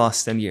 For the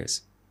last 10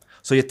 years.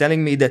 So you're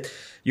telling me that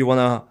you want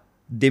to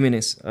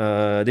diminish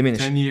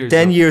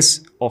 10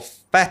 years of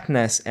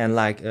fatness and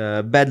like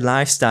bad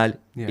lifestyle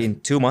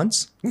in 2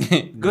 months?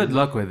 Good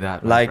luck with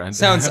that, my Like, friend.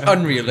 Sounds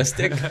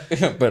unrealistic,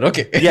 but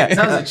okay. Yeah,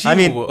 Sounds I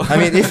mean,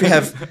 achievable. if you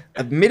have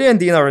 $1 million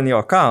in your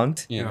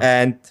account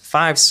and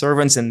 5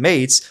 servants and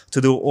maids to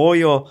do all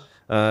your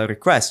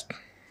requests,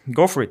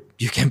 go for it.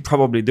 You can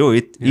probably do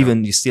it,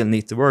 even you still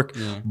need to work.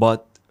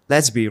 But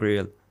let's be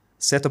real.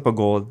 Set up a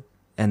goal,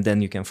 and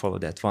then you can follow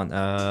that one.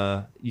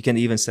 You can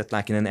even set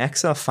like in an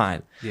Excel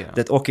file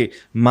that,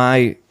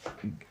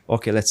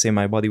 let's say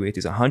my body weight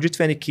is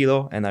 120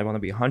 kilo and I want to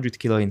be 100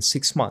 kilo in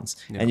 6 months.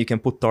 And you can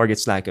put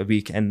targets like a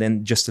week and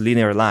then just a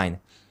linear line.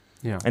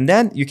 Yeah. And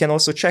then you can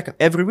also check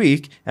every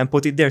week and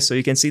put it there. So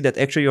you can see that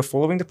actually you're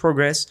following the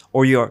progress,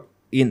 or you're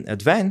in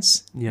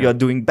advance, you're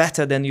doing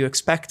better than you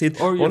expected,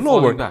 Or you're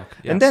lower. falling back.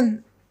 Yeah. And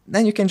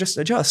then you can just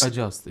adjust. Yeah.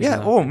 Exactly.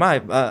 Oh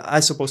my,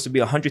 I'm supposed to be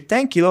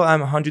 110 kilo.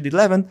 I'm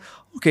 111.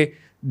 Okay,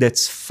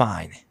 that's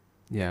fine.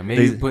 Yeah.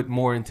 Maybe put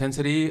more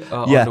intensity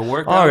on the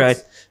workout. All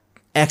right.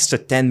 Extra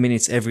 10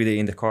 minutes every day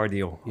in the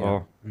cardio.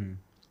 Or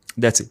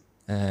that's it.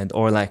 And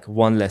or like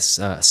one less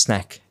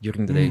snack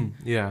during the day.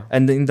 Yeah.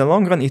 And in the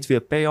long run, it will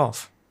pay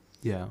off.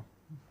 Yeah.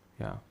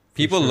 Yeah.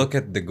 People look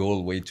at the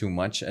goal way too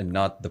much and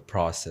not the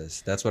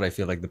process. That's what I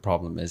feel like the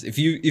problem is. If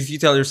you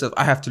tell yourself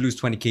I have to lose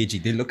 20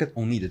 kg, they look at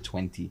only the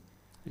 20.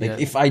 Like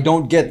if I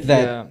don't get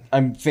that,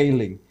 I'm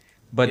failing.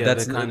 But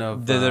that's the kind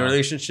of the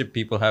relationship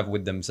people have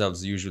with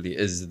themselves usually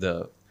is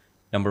the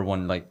number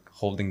one, like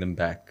holding them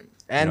back.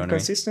 And You know what I mean?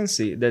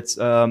 consistency. That's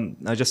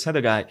I just had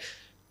a guy.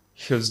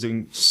 He was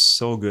doing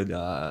so good.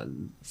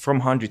 From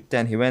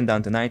 110, he went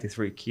down to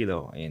 93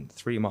 kilo in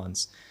 3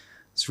 months.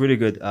 It's really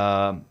good.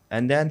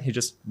 And then he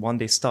just one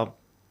day stopped.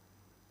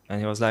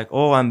 And he was like,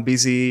 oh, I'm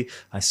busy.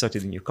 I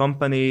started a new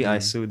company. I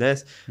do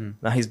this.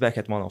 Now he's back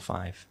at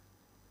 105.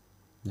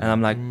 And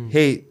I'm like,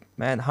 hey,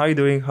 man, how are you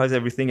doing? How's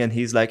everything? And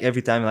he's like,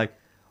 every time like,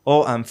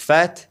 oh, I'm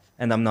fat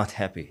and I'm not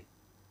happy.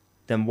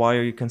 Then why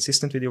are you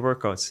consistent with your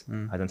workouts?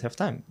 I don't have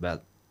time.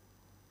 Well,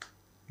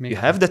 you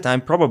have the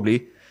time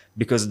probably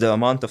because the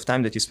amount of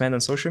time that you spend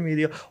on social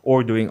media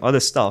or doing other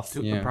stuff.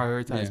 To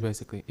prioritize,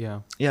 basically.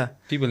 Yeah. Yeah.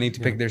 People need to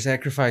pick their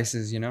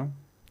sacrifices, you know?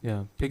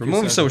 Yeah. Pick your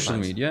Remove social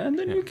sacrifice. media and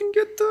then you can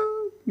get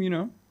the, you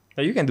know.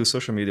 You can do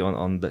social media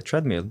on the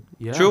treadmill.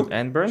 Yeah. True.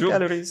 And burn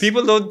calories.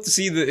 People don't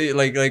see the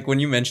like when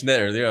you mentioned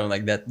that earlier. I'm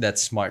like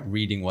that's smart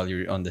reading while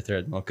you're on the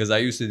treadmill because I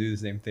used to do the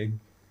same thing.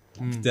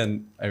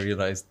 Then I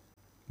realized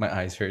my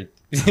eyes hurt.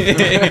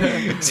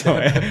 So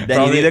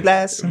Then you need a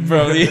glass.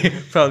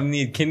 probably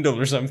need Kindle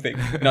or something,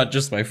 not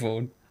just my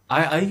phone.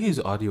 I use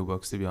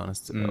audiobooks, to be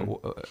honest.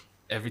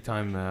 Every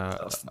time.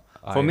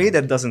 For me,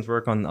 that doesn't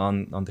work on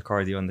the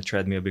cardio on the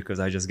treadmill because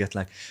I just get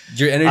like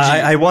Your energy.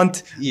 I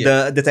want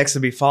the text to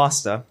be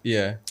faster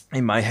Yeah.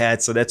 in my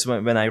head. So that's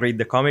when I read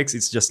the comics,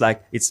 it's just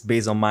like it's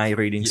based on my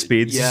reading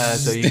speed. Yeah,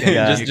 so you can.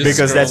 Yeah, Just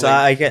because that's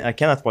scrolling. why I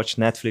cannot watch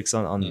Netflix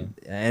on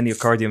any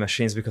cardio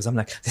machines because I'm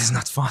like, this is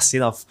not fast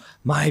enough.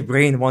 My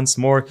brain wants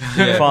more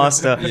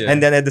faster. Yeah. And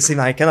then at the same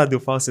time, I cannot do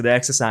faster the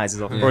exercises,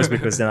 of course,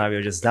 because then I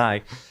will just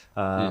die.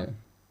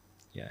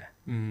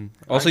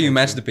 Also, you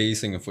match the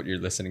pacing of what you're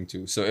listening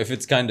to. So if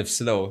it's kind of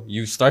slow,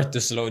 you start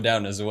to slow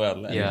down as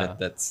well. And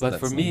that's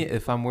for me,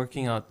 if I'm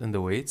working out in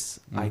the weights,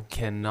 I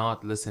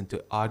cannot listen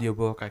to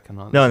audiobook. I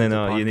cannot. No, listen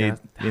no, to no, you need-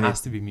 podcast. you It need-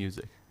 has to be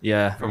music.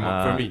 Yeah. For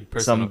me,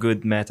 personally. some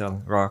good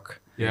metal,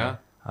 rock. Yeah.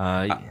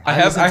 I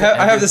have this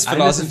I listen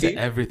philosophy. to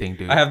everything,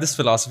 dude. I have this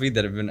philosophy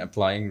that I've been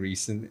applying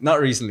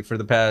not recently, for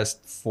the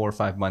past 4 or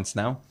 5 months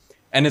now.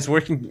 And it's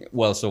working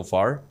well so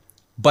far.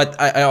 But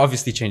I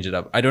obviously change it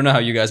up. I don't know how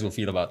you guys will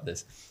feel about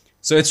this.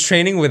 So it's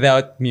training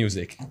without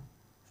music.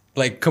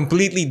 Like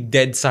completely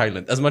dead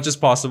silent. As much as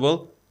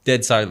possible,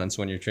 dead silence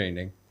when you're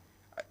training.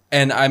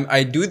 And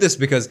I do this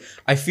because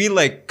I feel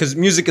like, because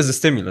music is a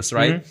stimulus,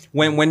 right?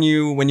 When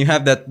you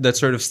have that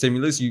sort of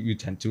stimulus, you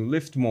tend to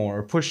lift more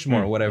or push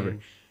more or whatever.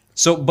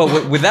 So, but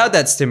without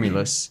that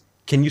stimulus,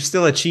 can you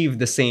still achieve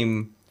the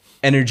same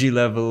energy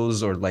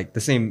levels or like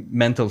the same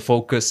mental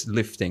focus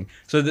lifting.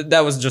 So that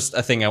was just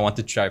a thing I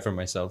wanted to try for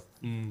myself.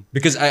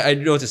 Because I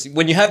noticed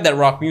when you have that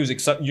rock music,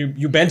 so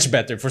you bench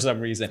better for some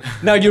reason.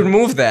 Now you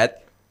remove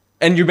that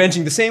and you're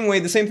benching the same way,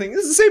 the same thing.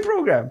 It's the same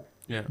program.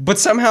 Yeah. But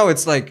somehow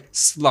it's like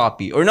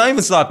sloppy, or not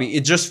even sloppy.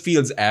 It just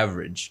feels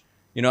average.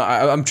 You know,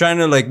 I'm trying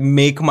to like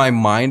make my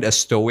mind as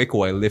stoic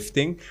while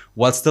lifting,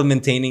 while still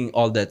maintaining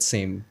all that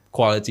same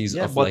qualities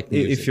Yeah, of but like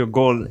music. if your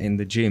goal in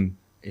the gym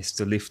is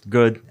to lift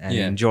good and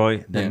Yeah.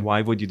 enjoy, then Yeah.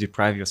 why would you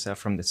deprive yourself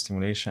from the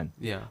stimulation?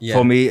 Yeah. Yeah.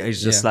 For me,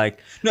 it's just Yeah. like,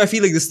 No, I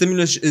feel like the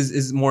stimulus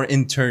is more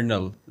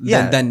internal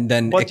yeah, than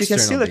but you can external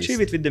still based.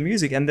 achieve it with the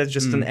music, and that's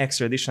just an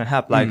extra additional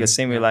help, like the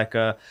same way like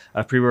a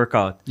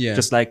pre-workout. Yeah.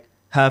 Just like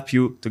help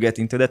you to get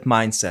into that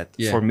mindset.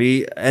 Yeah. For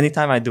me,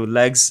 anytime I do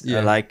legs,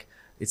 Yeah. like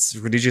it's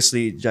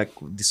religiously like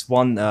this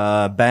one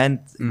band,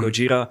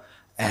 Gojira,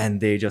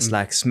 and they just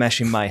like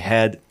smashing my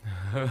head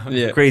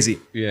Yeah. crazy.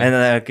 Yeah. And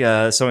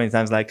like so many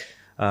times like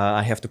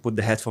I have to put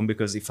the headphone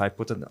because if I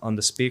put it on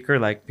the speaker,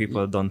 like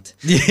people don't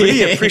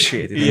really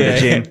appreciate it in the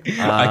gym.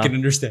 I can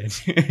understand.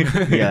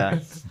 Yeah.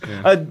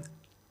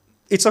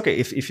 It's okay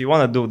if you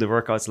want to do the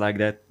workouts like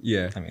that.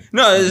 Yeah. I mean,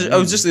 No, I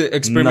was just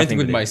experimenting nothing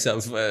with with it.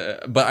 myself,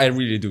 but I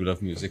really do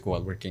love music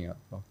while working out.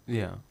 Oh,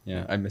 Yeah.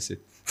 yeah, I miss it.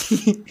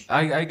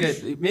 I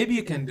get, maybe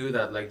you can do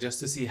that, like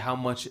just to see how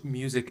much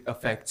music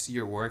affects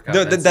your workout.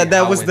 No, and see that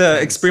how was the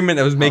intense- experiment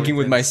I was how making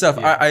with intense- myself.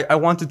 yeah. I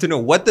wanted to know,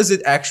 what does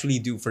it actually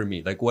do for me?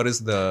 Like, what is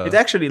the... it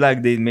actually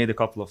like they made a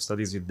couple of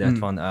studies with that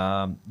one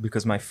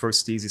because my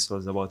first thesis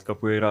was about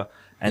capoeira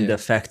and the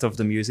effect of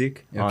the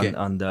music Okay.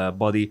 on the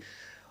body.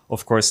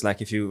 Of course, like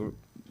if you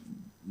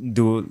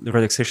do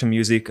relaxation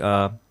music,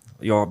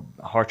 your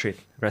heart rate,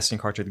 resting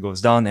heart rate goes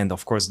down, and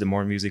of course, the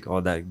more music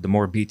or the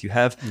more beat you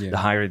have, the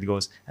higher it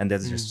goes, and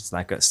that's just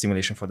like a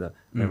stimulation for the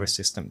nervous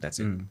system. That's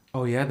it.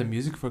 Oh yeah, the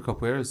music for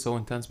capoeira is so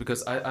intense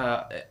because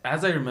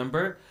as I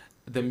remember,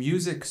 the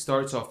music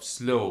starts off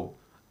slow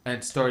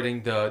and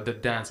starting the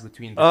dance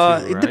between the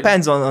two. It right?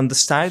 depends on the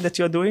style that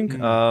you're doing.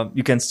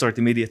 You can start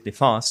immediately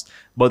fast,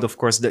 but of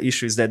course the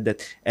issue is that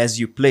as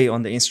you play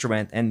on the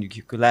instrument and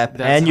you clap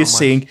That's and you how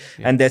much- sing,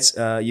 yeah. and that's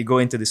you go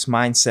into this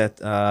mindset.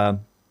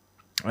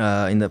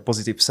 In the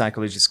positive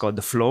psychology, it's called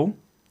the flow.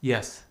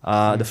 Yes.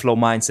 The flow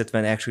mindset,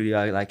 when actually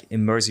you like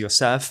immerse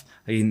yourself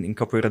in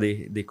capoeira,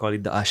 they call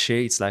it the ashe.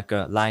 It's like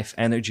a life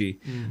energy.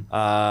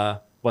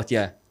 But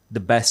yeah, the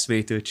best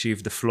way to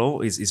achieve the flow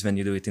is when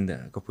you do it in the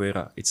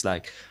capoeira. It's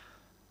like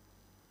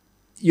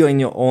you're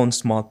in your own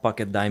small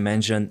pocket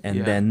dimension, and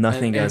Yeah. then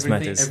nothing else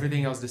everything, matters.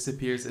 Everything else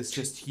disappears. It's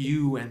just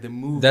you and the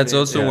movement. That's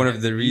also one and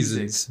of the music.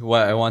 reasons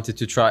why I wanted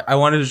to try. I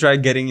wanted to try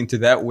getting into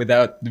that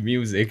without the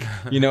music.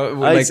 You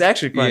know, It's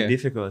actually quite yeah.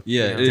 difficult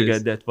Yeah, it to is.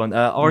 get that one.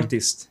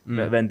 Artists,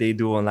 when they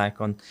do on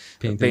like on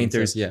Paintings,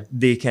 painters, yeah.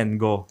 they can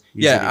go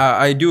easily.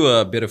 Yeah, I do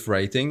a bit of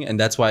writing, and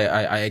that's why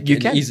I You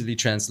can can? easily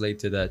translate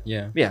to that.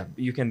 Yeah. Yeah,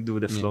 you can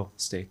do the flow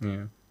state.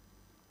 Yeah.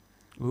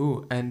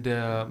 Ooh, and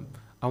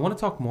I want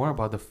to talk more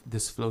about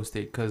this flow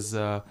state because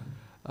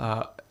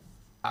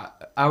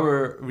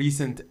our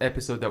recent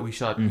episode that we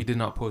shot, we did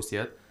not post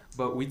yet,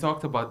 but we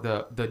talked about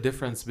the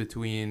difference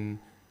between,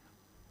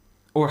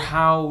 or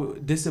how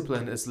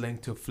discipline is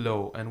linked to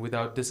flow, and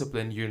without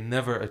discipline, you'll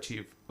never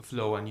achieve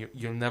flow, and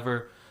you'll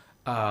never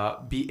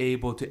be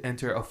able to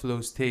enter a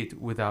flow state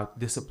without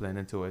discipline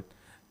into it,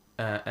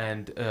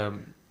 and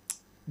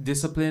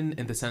discipline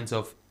in the sense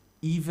of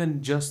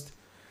even just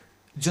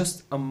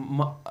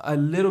a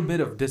little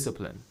bit of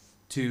discipline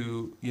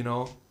to, you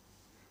know,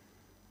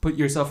 put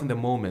yourself in the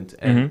moment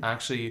and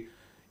actually,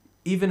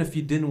 even if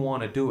you didn't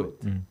want to do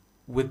it,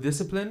 with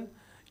discipline,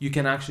 you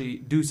can actually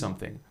do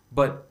something.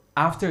 But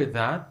after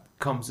that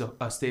comes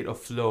a state of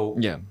flow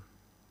Yeah.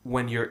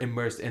 when you're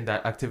immersed in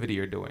that activity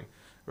you're doing,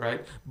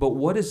 right? But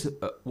what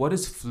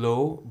is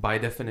flow by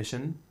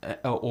definition,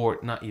 or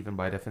not even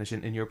by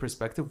definition, in your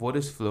perspective? What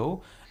is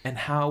flow, and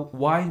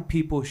why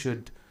people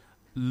should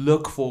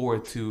look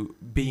forward to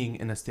being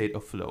in a state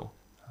of flow?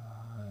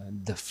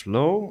 The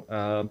flow.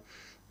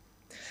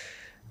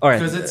 All right.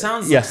 Because it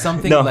sounds yeah, like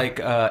something no. like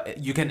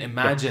you can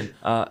imagine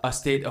a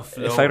state of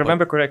flow. If I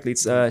remember correctly,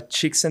 it's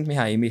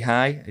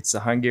Csikszentmihalyi. It's a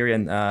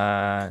Hungarian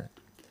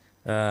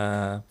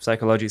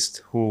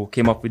psychologist who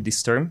came up with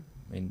this term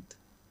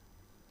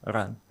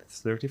around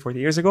 30, 40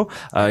 years ago.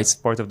 It's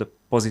part of the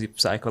positive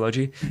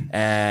psychology.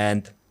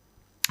 And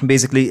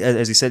basically,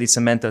 as you said, it's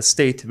a mental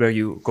state where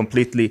you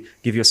completely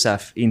give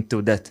yourself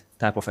into that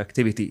type of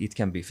activity. It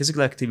can be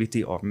physical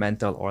activity or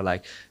mental or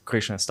like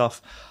creational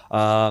stuff.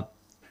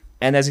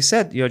 And as you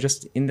said, you're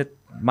just in that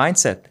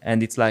mindset,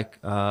 and it's like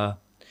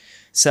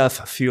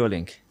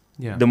self-fueling.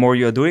 Yeah. The more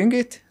you're doing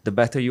it, the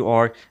better you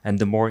are, and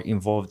the more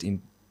involved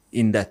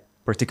in that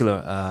particular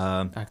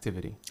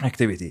activity.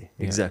 activity.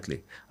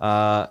 Exactly.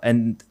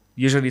 And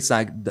usually it's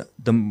like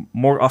the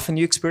more often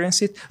you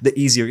experience it, the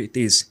easier it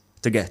is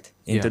to get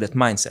into that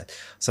mindset.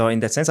 So in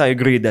that sense, I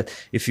agree that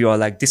if you are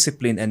like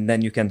disciplined and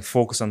then you can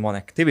focus on one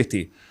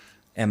activity,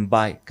 and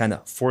by kind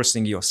of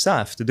forcing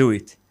yourself to do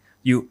it,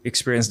 you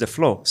experience the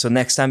flow. So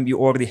next time you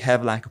already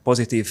have like a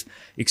positive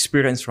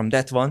experience from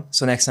that one.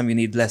 So next time you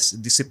need less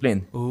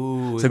discipline.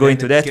 Ooh, So going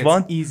to that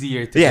one,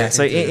 easier to yeah. get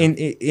So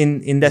into.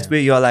 in that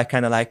way, you are like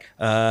kind of like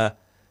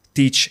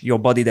teach your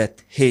body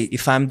that, hey,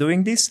 if I'm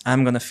doing this,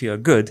 I'm gonna feel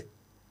good.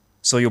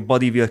 So your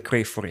body will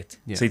crave for it.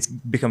 Yeah. So it's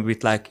become a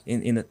bit like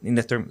in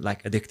the term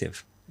like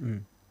addictive. Yeah,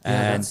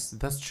 And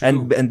that's true.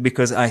 and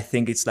because I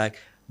think it's like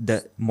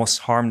the most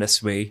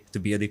harmless way to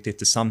be addicted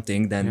to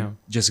something, then Yeah.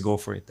 just go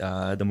for it.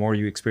 The more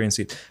you experience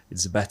it,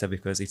 it's better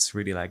because it's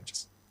really like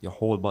just your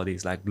whole body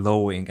is like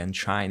glowing and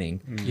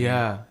shining.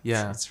 Yeah.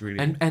 It's really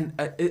and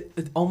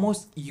it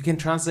almost, you can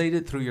translate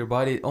it through your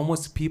body.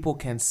 Almost people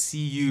can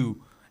see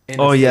you in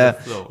a Oh state yeah, of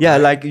flow, yeah.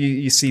 right? Like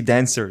you see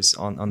dancers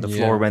on the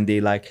floor Yeah. when they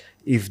like,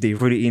 if they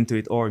really into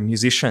it, or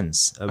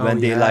musicians when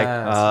they like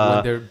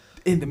when they're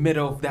in the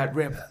middle of that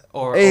rip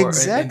or in the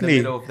exactly,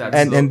 middle of that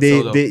and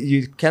solo. they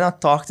you cannot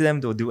talk to them,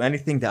 they'll do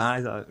anything. The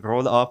eyes are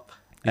roll up,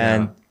 Yeah.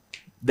 and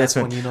that's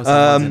when. you know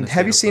someone's in a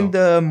Have you state of seen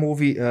flow. the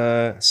movie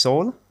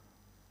Soul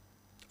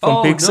from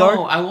Oh Pixar?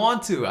 no, I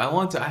want to.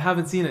 I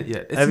haven't seen it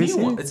yet. It's Have a you new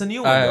seen one. it? It's a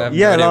new I one. have Though.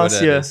 Yeah, no idea what last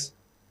that year. is.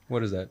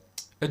 What is that?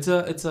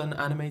 It's an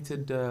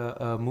animated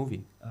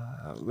movie.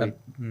 Wait,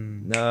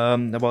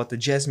 about the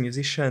jazz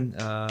musician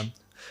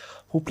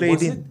who played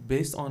Was in it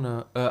based on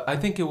a? I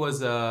think it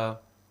was.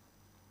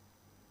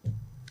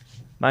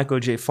 Michael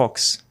J.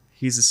 Fox.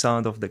 He's the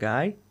sound of the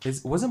guy.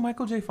 Was it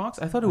Michael J. Fox?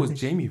 I thought it was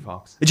Jamie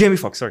Fox. Jamie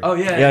Fox, sorry. Oh,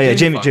 yeah, yeah,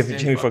 Jamie Jamie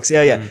Foxx, Jamie Fox.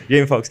 Yeah,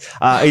 Jamie Fox.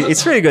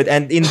 It's really good,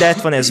 and in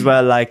that one as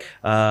well, like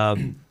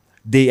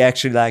they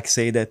actually like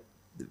say that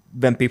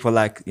when people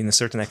like in a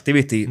certain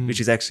activity, which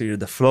is actually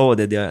the flow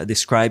that they are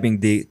describing,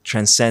 they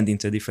transcend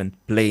into a different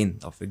plane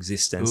of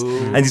existence,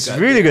 Ooh, and it's God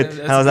really damn, good. that's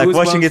And I was like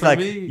watching goosebumps it, for like,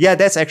 me. yeah,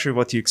 that's actually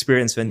what you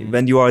experience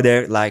when you are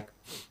there, like.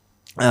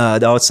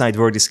 The outside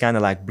world is kind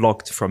of like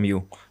blocked from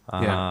you,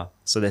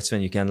 so that's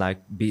when you can like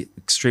be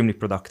extremely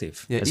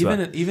productive. Yeah, as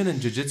even in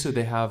jiu-jitsu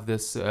they have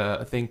this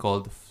thing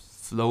called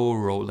flow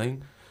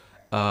rolling.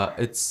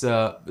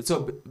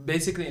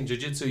 Basically in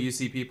jiu-jitsu you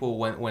see people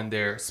when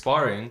they're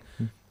sparring,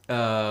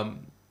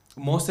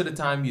 most of the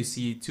time you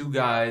see two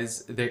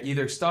guys, they're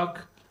either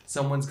stuck,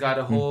 someone's got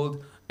a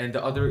hold and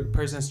the other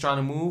person's trying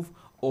to move,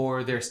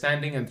 or they're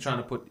standing and trying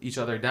to put each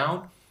other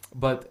down.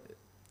 But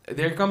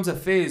there comes a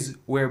phase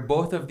where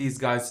both of these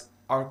guys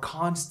are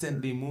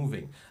constantly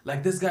moving.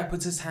 Like this guy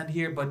puts his hand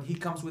here, but he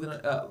comes with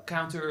a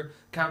counter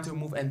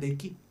move, and they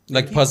keep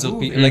Like puzzle,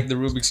 moving. like the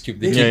Rubik's cube.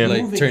 They They keep keep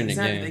like moving, turning.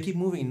 exactly. Yeah. They keep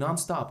moving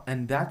nonstop,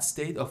 and that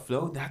state of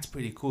flow, that's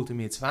pretty cool to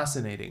me. It's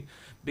fascinating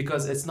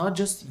because it's not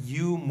just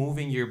you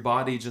moving your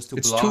body just to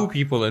It's block two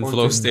people in or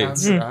flow to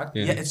states. counteract.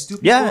 Yeah. Yeah, it's two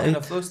people Yeah, in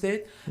a flow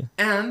state,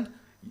 and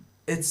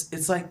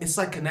it's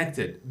like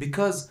connected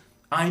because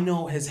I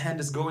know his hand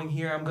is going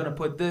here. I'm gonna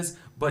put this,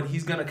 but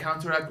he's gonna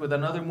counteract with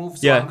another move.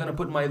 So I'm gonna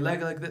put my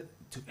leg like that.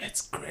 Dude,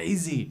 it's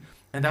crazy,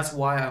 and that's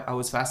why I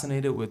was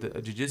fascinated with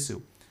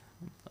jiu-jitsu.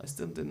 I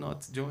still did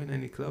not join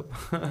any club.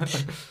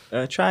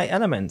 Try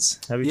Elements.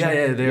 Have you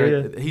Yeah,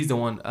 tried? he's the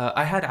one.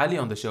 I had Ali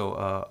on the show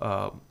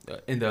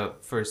in the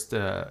first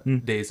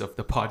days of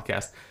the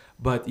podcast,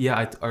 but yeah,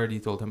 I already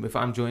told him if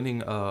I'm joining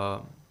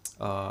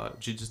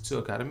Jiu-Jitsu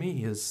Academy,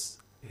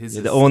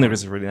 The owner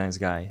is a really nice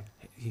guy.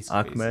 he's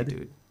Ahmed. crazy,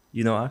 dude.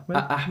 You know Ahmed?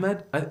 Ahmed,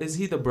 is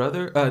he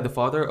the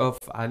father of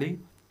Ali?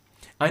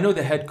 I know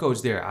the head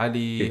coach there,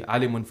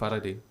 Ali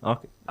Munfaradi.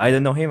 Okay. I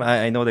don't know him.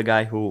 I know the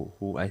guy who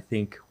I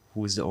think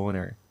who's the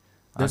owner.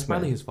 That's Ahmed.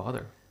 probably his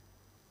father.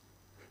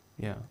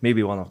 Yeah,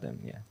 Maybe one of them.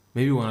 Yeah.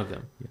 maybe one of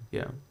them.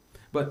 Yeah,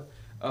 but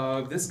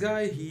this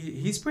guy,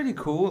 he's pretty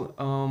cool.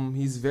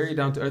 He's very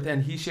down to earth,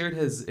 and he shared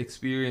his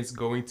experience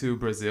going to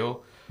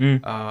Brazil,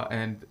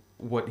 and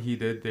what he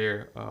did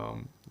there.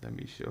 Let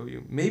me show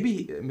you.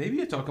 Maybe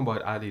you're talking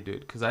about Ali,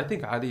 dude, because I think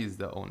Ali is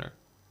the owner.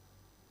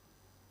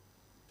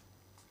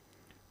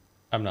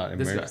 I'm not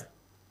This immersed. guy.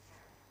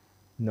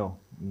 No,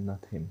 not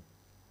him.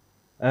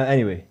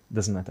 Anyway,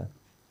 doesn't matter.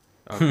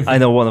 Okay. I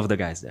know one of the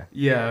guys there.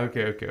 Yeah.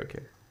 Okay.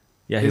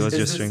 Yeah, he was is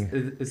just this,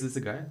 string. is this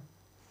the guy?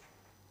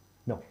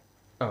 No.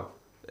 Oh,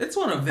 it's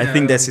one of them. I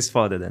think that's his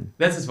father then.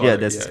 That's his father. Yeah,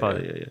 that's his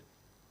father. Yeah.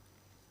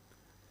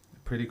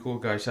 Pretty cool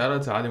guy. Shout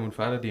out to Ali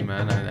Munfaradi,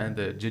 man, and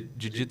the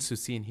jiu-jitsu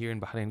scene here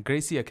in Bahrain.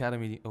 Gracie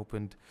Academy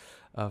opened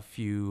a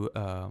few,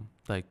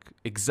 like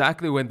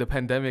exactly when the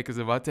pandemic is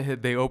about to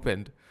hit, they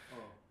opened.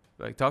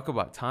 Like, talk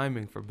about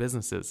timing for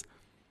businesses.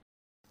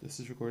 This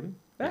is recording?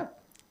 Yeah.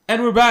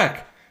 And we're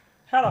back.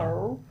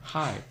 Hello.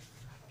 Hi.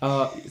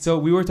 So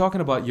we were talking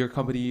about your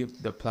company,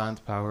 the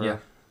Plant Power. Yeah.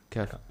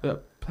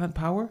 Plant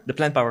Power? The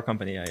Plant Power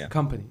Company. Yeah.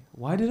 Company.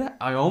 Why did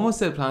I almost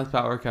said Plant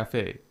Power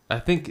Cafe. I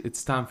think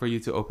it's time for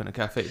you to open a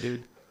cafe,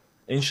 dude.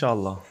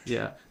 Inshallah.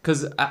 Yeah,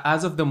 because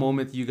as of the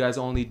moment, you guys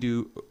only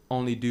do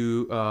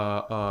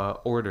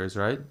orders,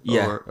 right?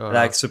 Yeah, Or,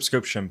 like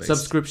subscription based.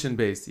 subscription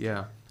based.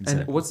 Yeah.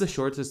 Exactly. And what's the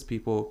shortest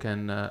people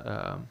can?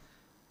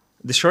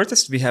 The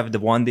shortest we have the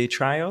 1-day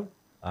trial.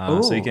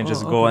 So you can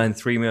just go okay. and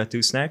 3 meal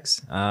 2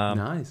 snacks.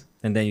 Nice.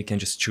 And then you can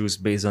just choose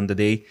based on the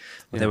day,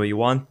 whatever you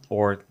want,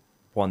 or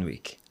 1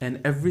 week.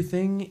 And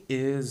everything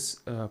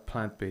is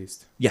plant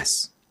based.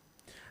 Yes.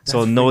 So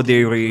That's no freaking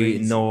dairy,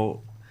 crazy.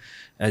 no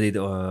added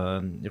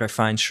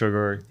refined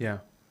sugar Yeah.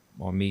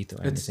 or meat or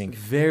It's anything.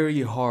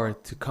 very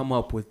hard to come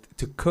up with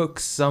to cook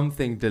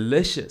something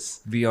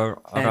delicious. We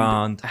are and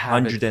around have it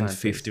 150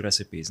 plant-based.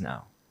 recipes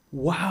now.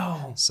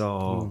 Wow.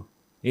 So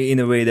in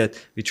a way that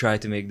we try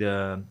to make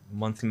the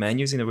monthly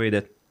menus in a way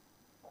that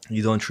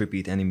you don't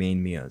repeat any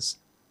main meals.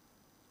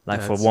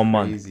 Like for That's 1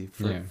 month. crazy.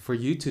 Yeah. For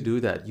you to do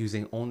that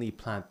using only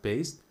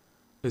plant-based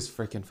is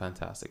freaking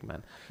fantastic,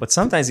 man. But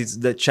sometimes it's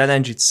the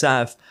challenge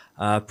itself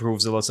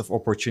proves a lot of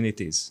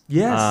opportunities.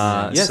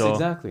 Yes. Yes, so,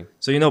 exactly.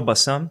 So you know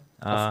Bassam?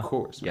 Of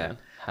course, yeah. man.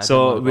 Had him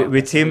So on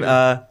with podcast. him, Oh,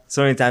 yeah.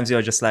 so many times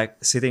you're just like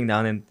sitting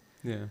down and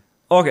Yeah.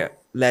 okay,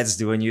 let's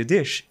do a new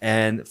dish.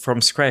 And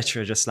from scratch,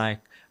 you're just like,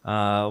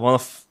 one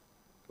of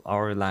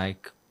our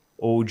like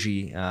OG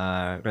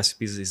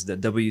recipes is the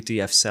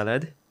WTF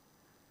salad.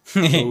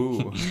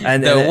 Ooh.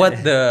 And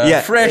The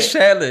yeah, fresh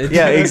salad.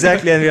 yeah,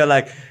 exactly. And we are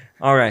like,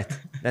 all right,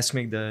 let's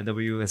make the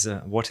W as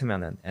a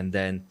watermelon and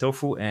then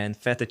tofu and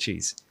feta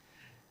cheese.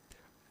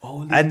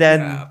 Holy And then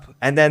crap.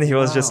 and then he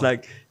was just Wow.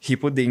 like, he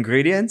put the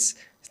ingredients,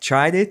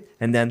 tried it,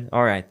 and then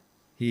all right,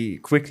 he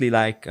quickly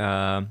like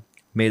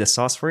made a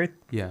sauce for it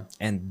Yeah.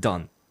 and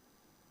done.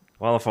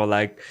 One of our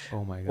like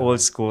Oh my god.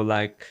 old school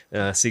like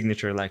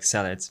signature like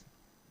salads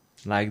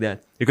like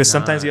that, because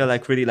sometimes you're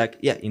Nice. like really like,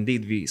 yeah,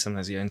 indeed, we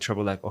sometimes you're in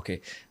trouble like,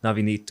 okay, now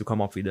we need to come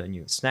up with a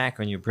new snack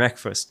or new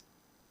breakfast.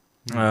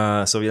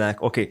 So we're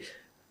like, okay,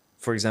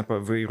 for example,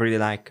 we really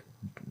like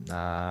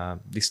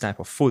this type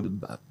of food,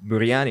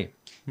 biryani.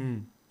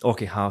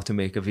 Okay, how to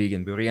make a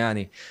vegan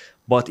biryani,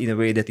 but in a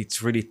way that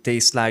it really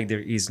tastes like there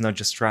is not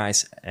just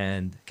rice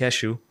and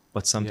cashew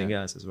but something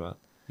Yeah. else as well.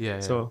 Yeah. Yeah.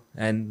 So,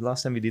 and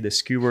last time we did the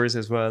skewers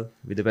as well,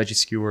 with the veggie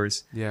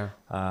skewers, yeah.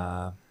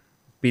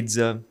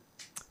 pizza.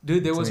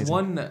 Dude, there It's was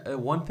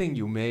amazing. one thing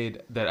you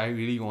made that I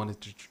really wanted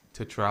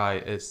to try.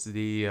 It's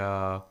the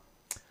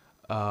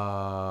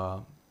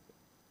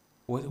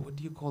what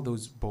do you call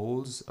those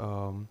bowls?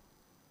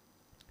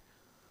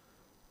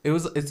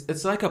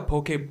 It's like a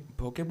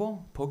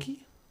pokeball,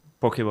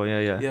 Pokeball,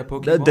 yeah. Yeah,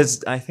 Pokeball.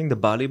 That's, I think, the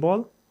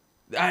volleyball.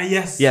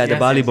 Yes. Yeah, the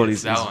yes, volleyball yes,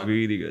 is that one.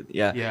 really good.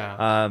 Yeah.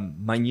 Yeah.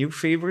 My new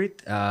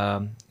favorite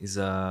is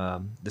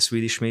the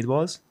Swedish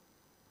meatballs.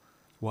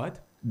 What?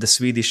 The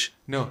Swedish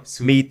No.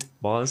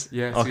 meatballs.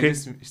 Yeah. Okay.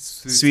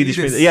 Swedish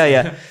meat.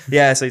 Yeah.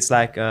 Yeah. So it's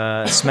like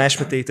smashed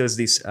potatoes,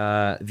 these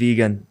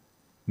vegan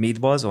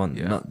meatballs or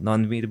Yeah.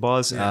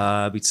 non-meatballs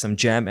Yeah. with some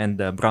jam and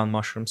brown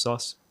mushroom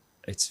sauce.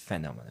 It's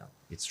phenomenal.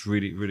 It's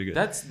really, really good.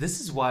 This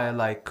is why I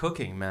like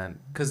cooking, man,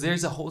 because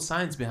there's a whole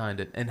science behind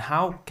it. And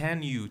how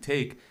can you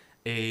take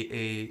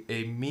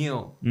a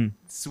meal,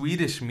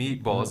 Swedish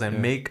meatballs,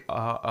 and make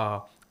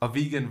a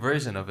vegan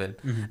version of it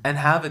and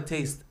have it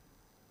taste,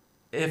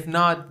 if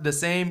not the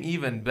same,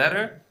 even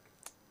better?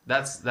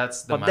 That's the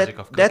But magic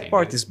of cooking. that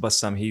part right? is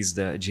Bassam. He's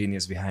the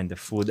genius behind the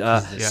food.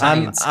 the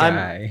science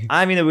guy.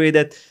 I'm in a way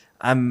that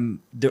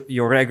I'm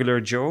your regular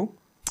Joe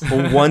who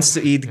wants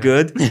to eat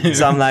good.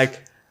 So I'm like,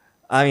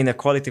 I'm in a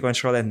quality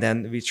control, and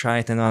then we try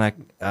it, and I'm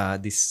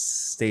like,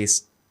 this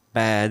tastes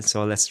bad,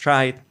 so let's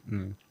try it.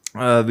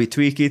 We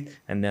tweak it,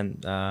 and then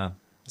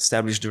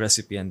establish the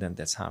recipe, and then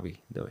that's how we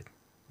do it.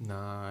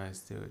 Nice,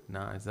 dude.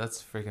 Nice.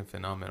 That's freaking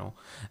phenomenal.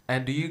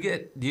 And do you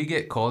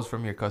get calls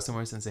from your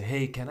customers and say,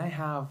 "Hey, can I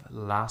have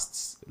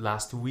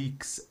last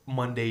week's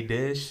Monday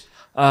dish?"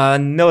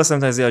 No,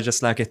 sometimes they're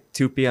just like at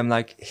 2 p.m.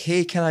 like,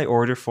 hey, can I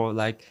order for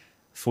like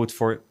food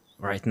for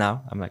right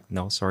now? I'm like,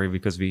 no, sorry,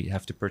 because we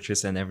have to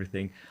purchase and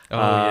everything.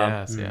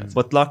 Yes.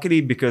 But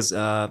luckily, because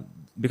of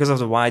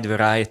the wide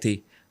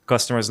variety,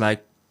 customers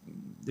like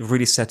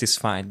really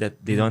satisfied that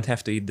they don't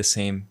have to eat the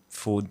same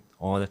food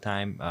all the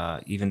time,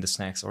 even the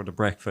snacks or the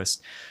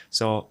breakfast.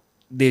 So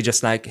they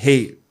just like,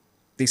 hey,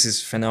 this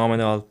is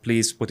phenomenal.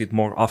 Please put it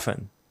more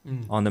often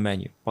on the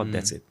menu. But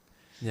that's it.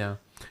 Yeah.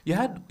 You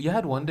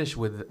had one dish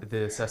with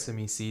the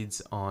sesame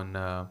seeds on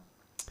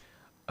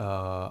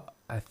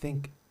I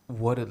think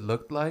what it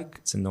looked like.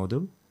 It's a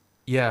noodle.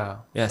 Yeah.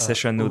 Yeah,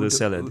 Szechuan noodle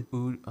salad.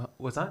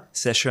 What's that?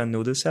 Szechuan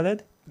noodle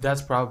salad.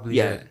 That's probably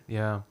Yeah. it.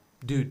 Yeah.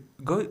 Dude,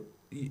 go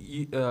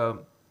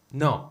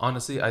no,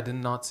 honestly, I did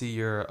not see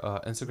your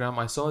Instagram.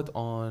 I saw it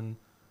on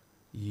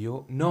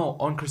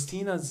on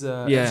Christina's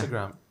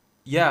Instagram.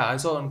 Yeah, I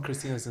saw it on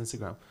Christina's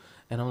Instagram.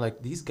 And I'm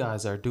like, these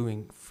guys are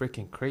doing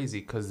freaking crazy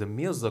because the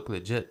meals look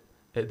legit.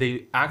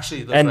 They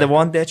actually look And like the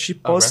one that she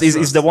posts is the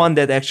restaurant one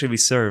that actually we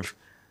serve.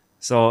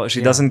 So she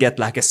Yeah. doesn't get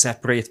like a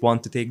separate one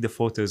to take the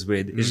photos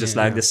with. It's just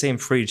like the same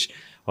fridge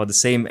or the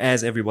same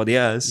as everybody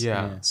else.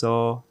 Yeah.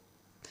 So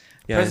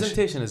yeah,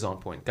 presentation is on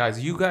point,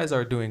 guys. You guys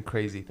are doing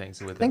crazy things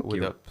with Thank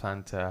with you. a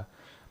plant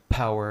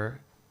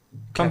power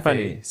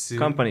company. cafe soon.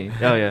 Company.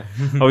 Oh yeah.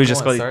 Or we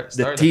just Come call on, it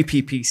start the a-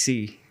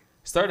 TPPC.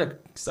 Start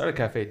a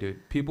cafe,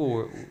 dude.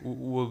 People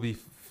will be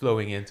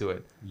flowing into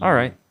it. All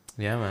right.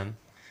 Yeah, man.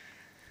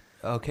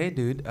 Okay,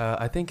 dude.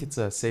 I think it's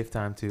a safe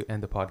time to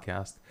end the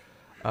podcast.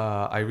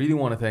 I really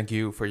want to thank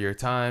you for your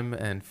time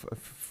and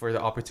for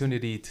the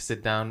opportunity to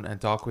sit down and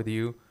talk with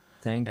you.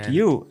 Thank And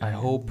you. I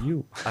hope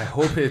you.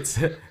 it's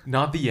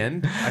not the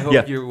end. I hope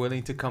Yeah. you're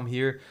willing to come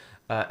here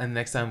and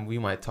next time we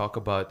might talk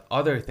about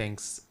other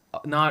things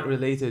not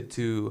related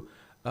to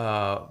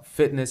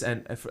fitness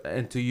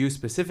and to you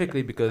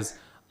specifically, because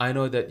I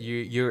know that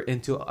you're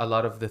into a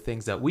lot of the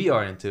things that we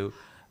are into.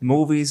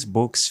 Movies,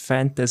 books,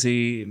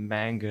 fantasy,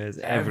 mangas,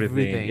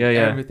 everything. Yeah,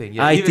 yeah. Everything.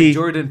 Yeah, IT. even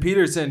Jordan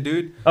Peterson,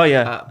 dude. Oh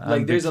yeah.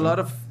 Like I'm there's big a fan. lot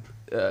of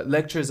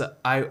lectures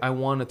I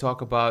want to talk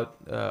about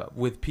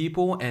with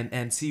people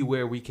and see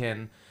where we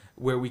can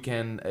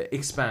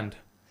expand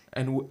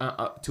and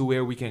to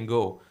where we can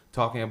go,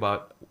 talking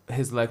about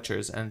his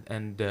lectures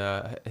and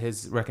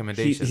his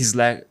recommendations. His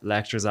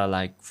lectures are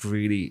like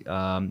really,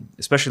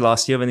 especially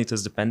last year when it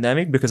was the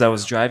pandemic, because I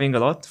was driving a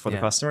lot for the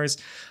Yeah. customers.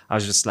 I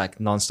was just like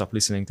nonstop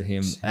listening to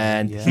him,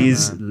 and Yeah,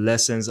 his man.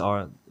 lessons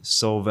are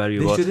so They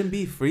valuable. shouldn't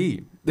be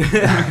free.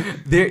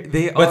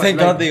 they But are, thank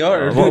God they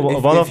are. Dude,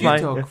 One- one if of you my-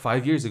 talk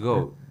 5 years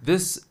ago,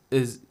 this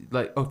is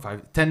like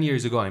 10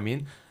 years ago. I mean,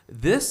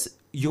 this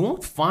you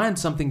won't find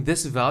something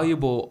this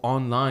valuable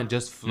online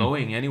just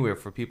flowing anywhere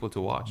for people to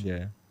watch.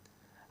 Yeah.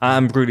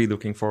 I'm really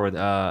looking forward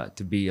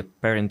to be a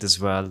parent as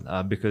well,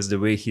 because the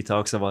way he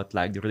talks about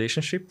like the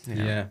relationship,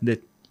 Yeah.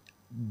 that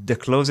the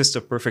closest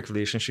to perfect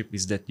relationship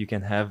is that you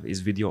can have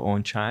is with your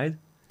own child.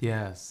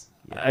 Yes.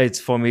 It's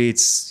for me,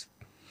 it's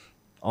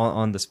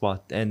on the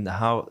spot, and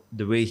how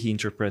the way he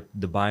interpret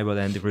the Bible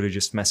and the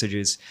religious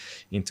messages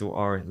into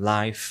our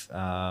life,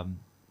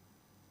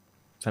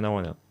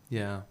 phenomenal.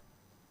 Yeah.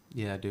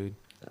 Yeah, dude.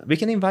 We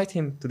can invite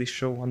him to this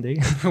show one day.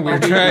 We're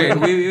trying.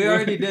 We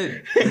already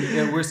did.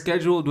 Yeah, we're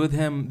scheduled with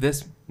him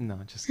this. No,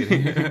 just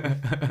kidding.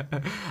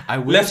 I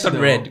wish, Left on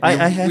though. red. I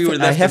We were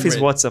have, I left have on his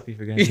red. WhatsApp if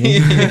you guys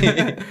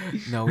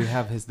need. No, we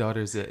have his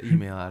daughter's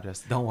email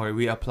address. Don't worry,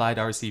 we applied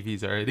our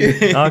CVs already.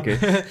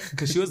 Okay.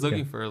 Because she was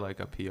looking for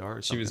like a PR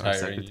or She something, was or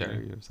hiring,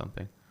 secretary or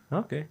something.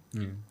 Okay.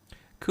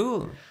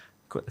 Cool.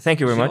 Cool. Thank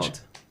you very much. Zsolt,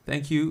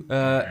 thank you.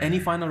 Any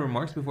final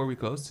remarks before we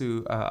close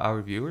to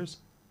our viewers?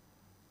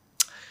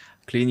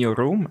 Clean your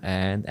room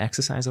and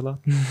exercise a lot.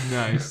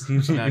 Nice,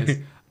 nice.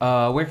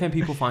 Where can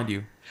people find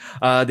you?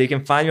 They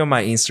can find me on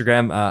my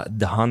Instagram,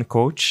 the Han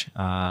Coach.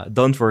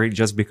 Don't worry,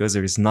 just because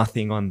there is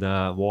nothing on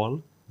the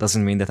wall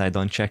doesn't mean that I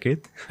don't check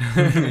it.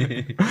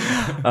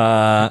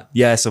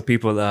 Yeah, so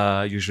people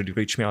usually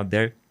reach me out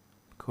there.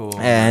 Cool.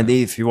 And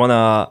if you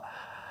wanna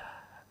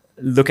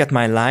look at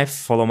my life,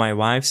 follow my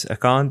wife's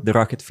account, the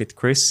Rocket Fit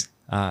Chris.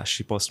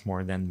 She posts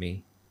more than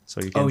me,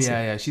 so you can. Oh see.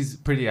 yeah, she's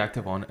pretty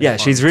active on. Yeah, on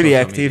she's really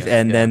social active, media.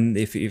 and Yeah. then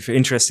if you're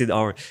interested in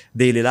our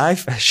daily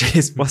life,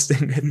 she's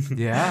posting it.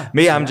 Yeah.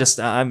 Me, I'm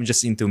yeah.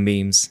 just into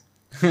memes.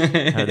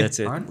 That's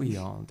it. Aren't we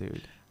all,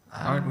 dude?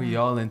 Aren't we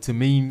all into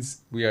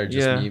memes? We are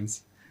just Yeah.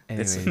 memes.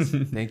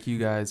 Anyways, thank you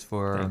guys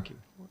for Thank you.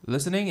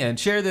 listening, and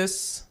share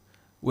this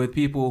with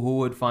people who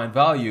would find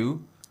value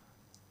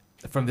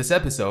from this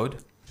episode.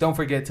 Don't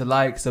forget to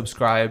like,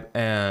 subscribe,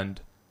 and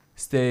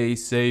stay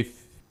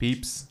safe,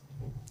 peeps.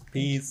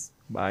 Peace.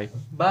 Bye.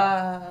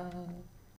 Bye.